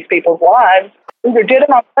with these people's lives, either did it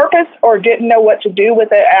on purpose or didn't know what to do with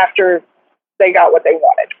it after they got what they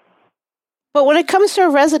wanted. But when it comes to a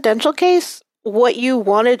residential case, what you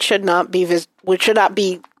wanted should not be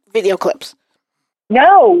video clips.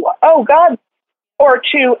 No. Oh, God. Or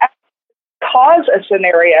to cause a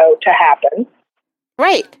scenario to happen.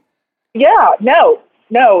 Right. Yeah, no.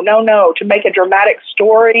 To make a dramatic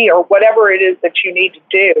story or whatever it is that you need to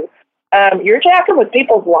do. You're jacking with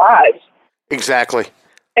people's lives. Exactly.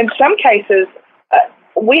 In some cases,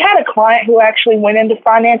 we had a client who actually went into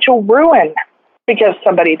financial ruin because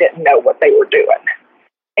somebody didn't know what they were doing.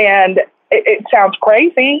 And it sounds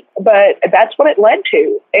crazy, but that's what it led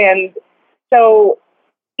to. And so,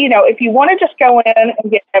 if you want to just go in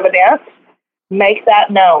and get evidence, make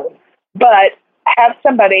that known. But have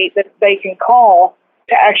somebody that they can call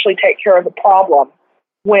to actually take care of the problem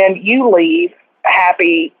when you leave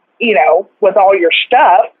happy, with all your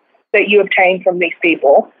stuff that you obtained from these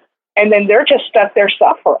people. And then they're just stuck there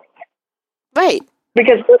suffering. Right.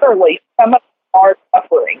 Because literally, some of them are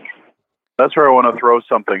suffering. That's where I want to throw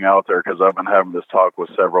something out there, because I've been having this talk with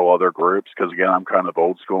several other groups, because, again, I'm kind of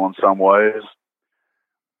old school in some ways.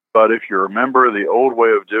 But if you remember, the old way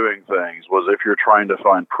of doing things was if you're trying to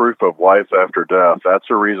find proof of life after death, that's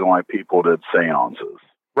the reason why people did seances.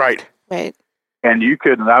 Right. Right. And you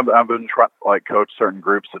could, and I've been trying to coach certain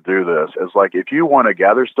groups to do this. It's like, if you want to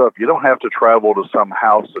gather stuff, you don't have to travel to some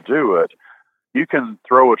house to do it. You can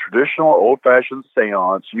throw a traditional old-fashioned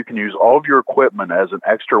seance. You can use all of your equipment as an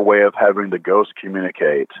extra way of having the ghost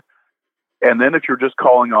communicate. And then if you're just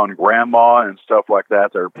calling on grandma and stuff like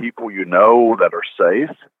that, there are people you know that are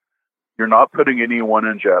safe. You're not putting anyone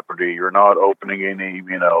in jeopardy. You're not opening any,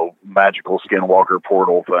 magical skinwalker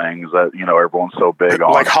portal things that, everyone's so big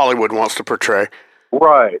on. Like Hollywood wants to portray.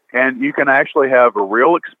 Right. And you can actually have a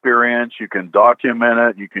real experience. You can document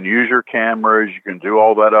it. You can use your cameras. You can do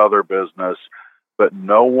all that other business. But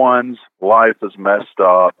no one's life is messed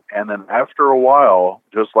up. And then after a while,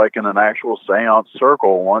 just like in an actual seance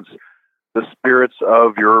circle, once the spirits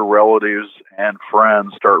of your relatives and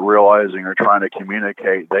friends start realizing or trying to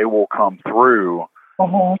communicate, they will come through.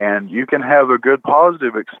 Mm-hmm. And you can have a good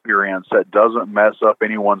positive experience that doesn't mess up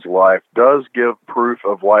anyone's life, does give proof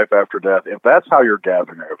of life after death, if that's how you're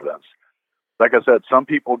gathering evidence. Like I said, some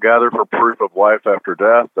people gather for proof of life after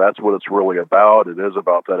death. That's what it's really about. It is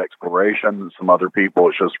about that exploration. Some other people,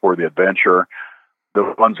 it's just for the adventure.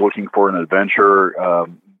 The ones looking for an adventure,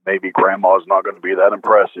 maybe grandma's not going to be that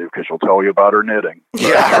impressive because she'll tell you about her knitting.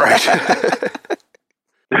 Yeah, right.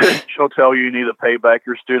 She'll tell you need to pay back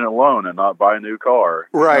your student loan and not buy a new car.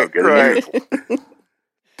 Right, right.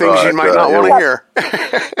 Things you might not want to hear.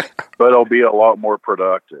 But it'll be a lot more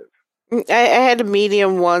productive. I had a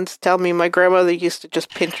medium once tell me my grandmother used to just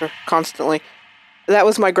pinch her constantly. That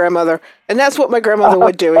was my grandmother. And that's what my grandmother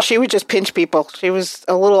would do. She would just pinch people. She was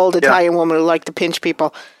a little old Italian woman who liked to pinch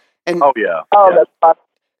people. And that's fun.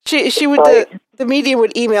 She would, the medium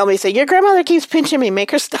would email me saying, your grandmother keeps pinching me,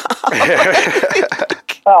 make her stop.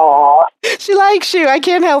 Aww. She likes you, I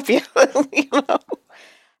can't help you.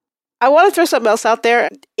 I want to throw something else out there.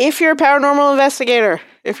 If you're a paranormal investigator,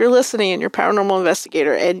 if you're listening and you're a paranormal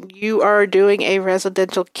investigator and you are doing a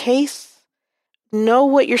residential case, know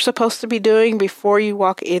what you're supposed to be doing before you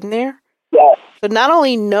walk in there. Yes. So not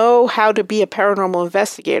only know how to be a paranormal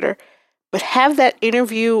investigator, but have that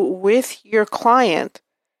interview with your client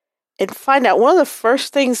and find out. One of the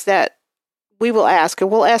first things that we will ask, and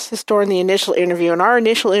we'll ask this during the initial interview, and our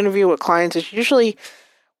initial interview with clients is usually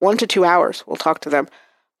 1 to 2 hours. We'll talk to them.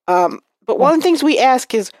 But one of the things we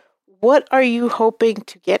ask is, what are you hoping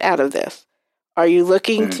to get out of this? Are you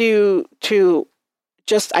looking to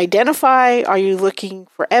just identify? Are you looking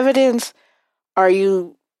for evidence? Are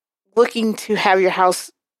you looking to have your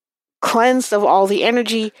house cleansed of all the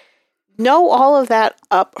energy? Know all of that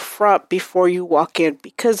up front before you walk in,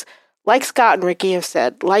 because like Scott and Ricky have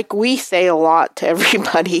said, like we say a lot to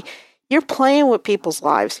everybody, you're playing with people's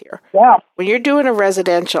lives here. Yeah. When you're doing a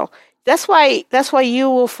residential, that's why you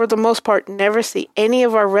will, for the most part, never see any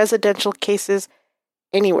of our residential cases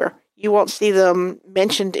anywhere. You won't see them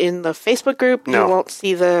mentioned in the Facebook group. No. You won't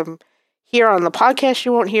see them here on the podcast.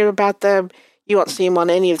 You won't hear about them. You won't see them on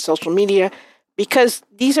any of the social media, because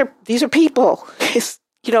these are people. If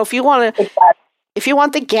you want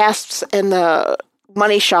the gasps and the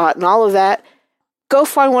money shot and all of that, go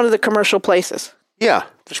find one of the commercial places. Yeah,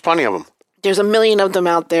 there's plenty of them. There's a million of them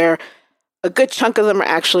out there. A good chunk of them are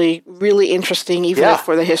actually really interesting, even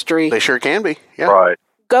for the history. They sure can be. Yeah. Right.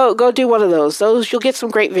 Go do one of those. You'll get some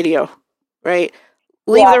great video, right?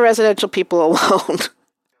 Leave the residential people alone.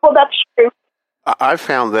 Well, that's true. I've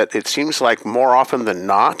found that it seems like more often than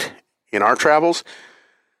not in our travels,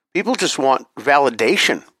 people just want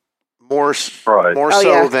validation more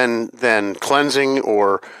so than cleansing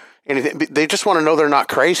or anything. They just want to know they're not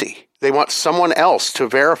crazy. They want someone else to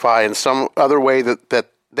verify in some other way that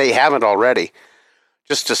they haven't already,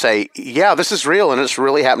 just to say, yeah, this is real and it's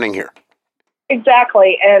really happening here.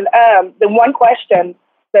 Exactly. And the one question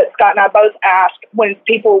that Scott and I both ask when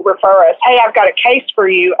people refer us, hey, I've got a case for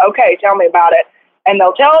you. Okay, tell me about it. And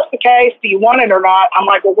they'll tell us the case. Do you want it or not? I'm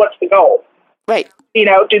like, well, what's the goal? Right. Do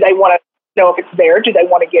they want to know if it's there? Do they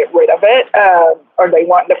want to get rid of it? Are they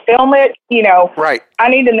wanting to film it? Right. I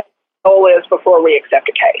need to know what the goal is before we accept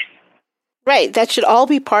a case. Right. That should all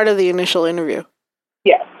be part of the initial interview.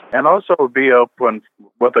 Yes. And also be open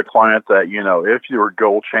with a client that, if your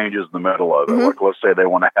goal changes in the middle of it, like let's say they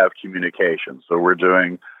want to have communication. So we're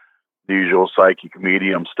doing the usual psychic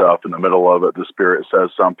medium stuff. In the middle of it, the spirit says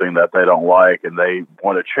something that they don't like and they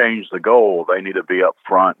want to change the goal. They need to be up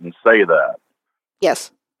front and say that.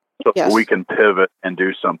 Yes. So we can pivot and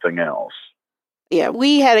do something else. Yeah,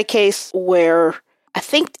 we had a case where I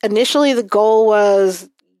think initially the goal was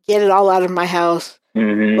get it all out of my house.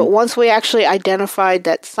 Mm-hmm. But once we actually identified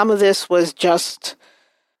that some of this was just,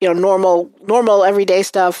 normal everyday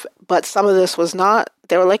stuff, but some of this was not,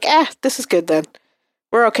 they were like, this is good then.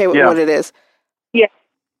 We're okay with what it is. Yeah.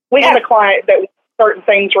 We had a client that certain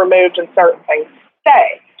things removed and certain things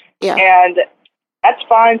stay. Yeah. And that's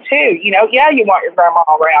fine too. You want your grandma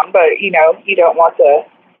around, but, you don't want the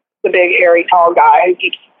big, hairy, tall guy who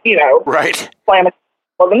keeps, right, slamming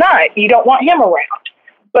for the night. You don't want him around.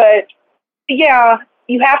 But, yeah,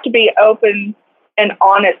 you have to be open and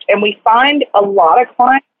honest. And we find a lot of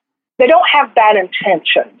clients, they don't have bad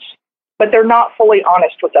intentions, but they're not fully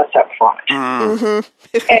honest with us up front. And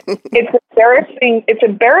it's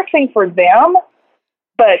embarrassing for them,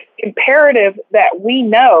 but imperative that we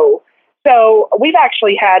know. So we've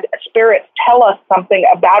actually had spirits tell us something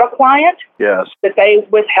about a client that they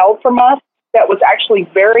withheld from us that was actually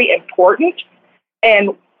very important.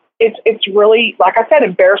 And it's really, like I said,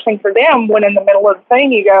 embarrassing for them when in the middle of the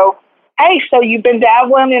thing you go, hey, so you've been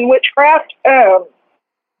dabbling in witchcraft? You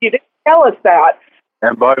didn't tell us that.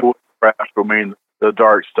 And by witchcraft, I mean the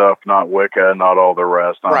dark stuff, not Wicca, not all the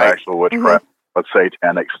rest, not actual witchcraft, but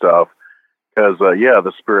satanic stuff. Because,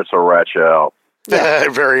 the spirits will rat you out. Yeah.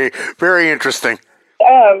 Very, very interesting.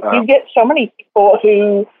 You get so many people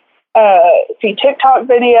who see TikTok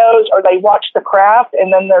videos or they watch The Craft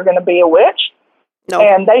and then they're going to be a witch. Nope.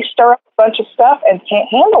 And they stir up a bunch of stuff and can't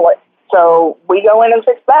handle it. So we go in and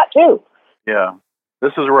fix that too. Yeah.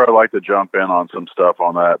 This is where I'd like to jump in on some stuff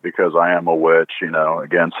on that because I am a witch,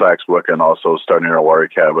 again, Sax Wicca and also studying Laurie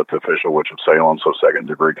Cabot, the official witch of Salem, so 2nd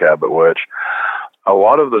degree Cabot witch. A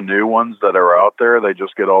lot of the new ones that are out there, they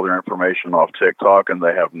just get all their information off TikTok and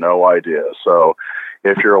they have no idea. So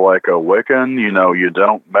if you're like a Wiccan, you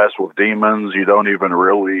don't mess with demons. You don't even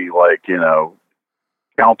really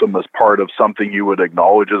count them as part of something you would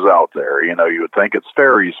acknowledge is out there. You would think it's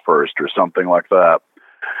fairies first or something like that.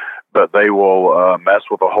 But they will mess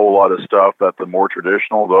with a whole lot of stuff that the more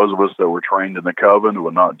traditional, those of us that were trained in the coven,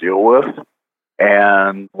 would not deal with.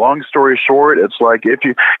 And long story short, it's like if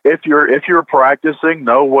you're practicing,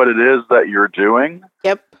 know what it is that you're doing.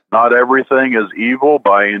 Yep. Not everything is evil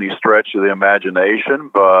by any stretch of the imagination,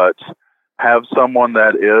 but have someone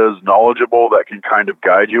that is knowledgeable that can kind of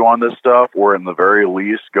guide you on this stuff, or in the very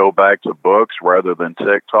least go back to books rather than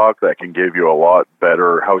TikTok that can give you a lot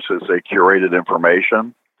better, curated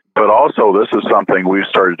information. But also, this is something we've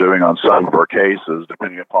started doing on some of our cases,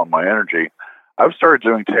 depending upon my energy. I've started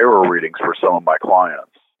doing tarot readings for some of my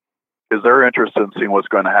clients because they're interested in seeing what's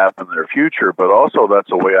going to happen in their future, but also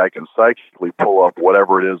that's a way I can psychically pull up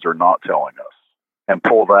whatever it is they're not telling us and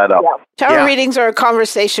pull that up. Yeah. Tarot readings are a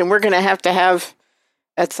conversation we're going to have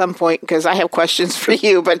at some point because I have questions for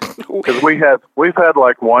you. But because we've had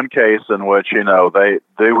like one case in which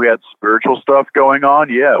we had spiritual stuff going on.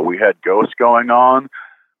 Yeah, we had ghosts going on.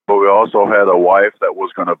 But we also had a wife that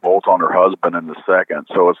was going to bolt on her husband in the second.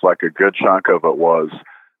 So it's like a good chunk of it was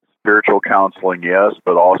spiritual counseling, yes,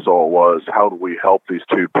 but also it was how do we help these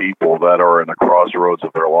two people that are in a crossroads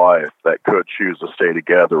of their life that could choose to stay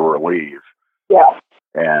together or leave. Yeah.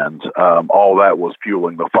 And all that was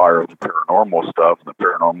fueling the fire of the paranormal stuff, and the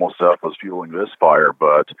paranormal stuff was fueling this fire.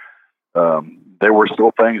 But there were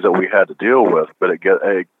still things that we had to deal with, but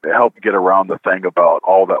it helped get around the thing about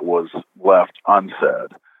all that was left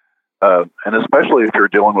unsaid. And especially if you're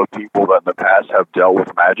dealing with people that in the past have dealt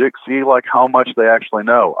with magic, see like how much they actually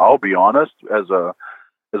know. I'll be honest, as a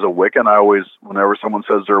Wiccan, I always, whenever someone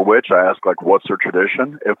says they're a witch, I ask like, what's their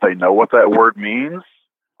tradition? If they know what that word means,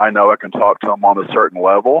 I know I can talk to them on a certain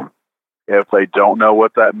level. If they don't know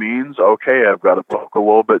what that means, okay, I've got to poke a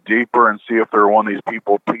little bit deeper and see if they're one of these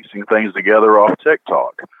people piecing things together off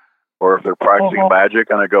TikTok. Or if they're practicing magic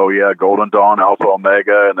and I go, yeah, Golden Dawn, Alpha,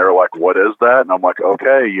 Omega, and they're like, what is that? And I'm like,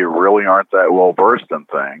 okay, you really aren't that well versed in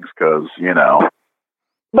things because,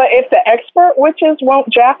 But if the expert witches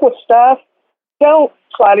won't jack with stuff, don't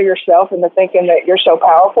flatter yourself into thinking that you're so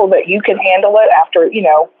powerful that you can handle it after,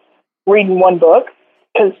 reading one book,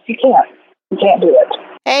 because you can't. You can't do it.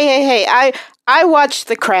 Hey, I watched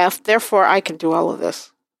The Craft, therefore I can do all of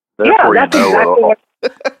this. Therefore, that's exactly what...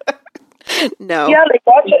 No. Yeah, they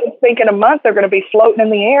watch it and think in a month they're going to be floating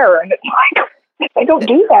in the air, and it's like, They don't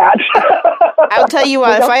do that. I'll tell you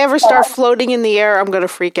what, if I ever start floating in the air, I'm going to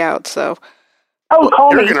freak out, so. Oh,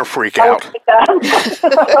 call me. You're going to freak out.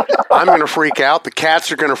 I'm going to freak out. The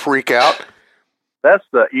cats are going to freak out. That's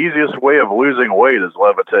the easiest way of losing weight is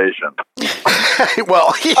levitation.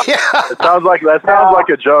 Well, yeah. That sounds like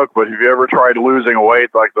a joke, but have you ever tried losing weight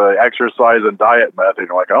like the exercise and diet method?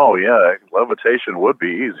 You're like, oh yeah, levitation would be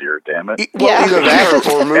easier. Damn it. Well, either that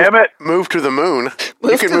or move to the moon.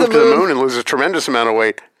 You can move to the moon and lose a tremendous amount of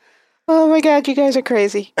weight. Oh my God, you guys are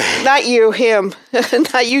crazy. Not you, him.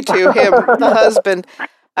 Not you two, him, the husband.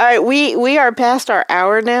 All right, we are past our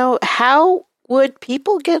hour now. How would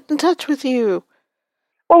people get in touch with you?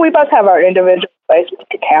 Well, we both have our individual Facebook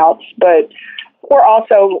accounts, but we're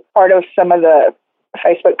also part of some of the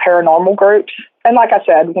Facebook paranormal groups. And like I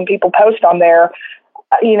said, when people post on there,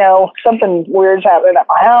 something weird's happening at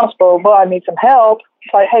my house, blah, blah, blah, I need some help.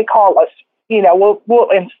 It's like, hey, call us. We'll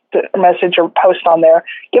instant message or post on there.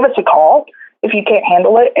 Give us a call if you can't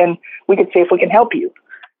handle it, and we can see if we can help you.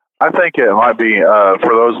 I think it might be,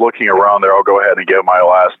 for those looking around there, I'll go ahead and give my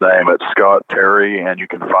last name. It's Scott Terry, and you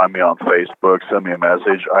can find me on Facebook. Send me a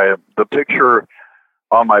message. The picture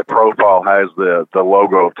on my profile has the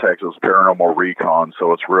logo of Texas Paranormal Recon,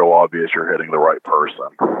 so it's real obvious you're hitting the right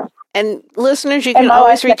person. And listeners, you can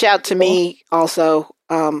always reach out to me also.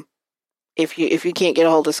 If you can't get a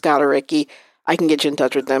hold of Scott or Ricky, I can get you in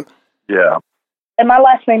touch with them. Yeah. And my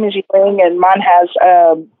last name is Ewing, and mine has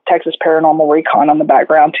Texas Paranormal Recon on the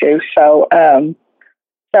background too. So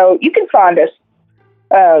you can find us.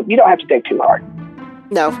 You don't have to dig too hard.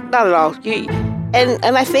 No, not at all.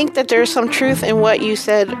 And I think that there's some truth in what you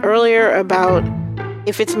said earlier about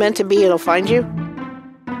if it's meant to be, it'll find you.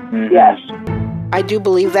 Mm-hmm. Yes, I do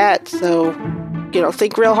believe that. So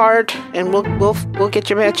think real hard, and we'll get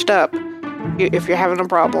you matched up if you're having a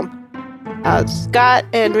problem. Scott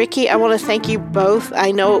and Ricky, I want to thank you both.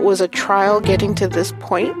 I know it was a trial getting to this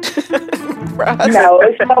point for us. No,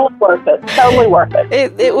 it's totally worth it. Totally worth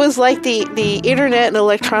it. It was like the internet and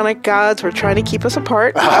electronic gods were trying to keep us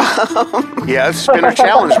apart. Yeah, it's been a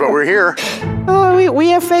challenge, but we're here. We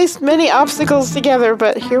have faced many obstacles together,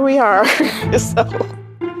 but here we are. So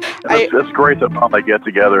it's great to finally get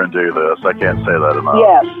together and do this. I can't say that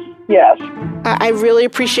enough. Yes. I really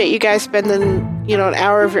appreciate you guys spending, an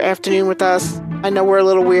hour of your afternoon with us. I know we're a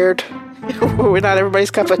little weird. We're not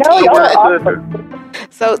everybody's cup of tea.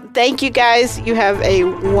 So thank you guys. You have a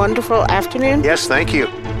wonderful afternoon. Yes, thank you.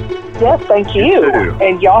 Yes, thank you.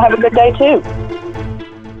 And y'all have a good day too.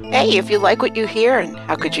 Hey, if you like what you hear, and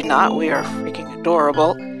how could you not? We are freaking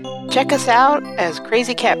adorable. Check us out as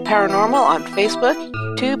Crazy Cat Paranormal on Facebook,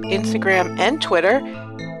 YouTube, Instagram, and Twitter.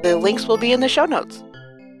 The links will be in the show notes.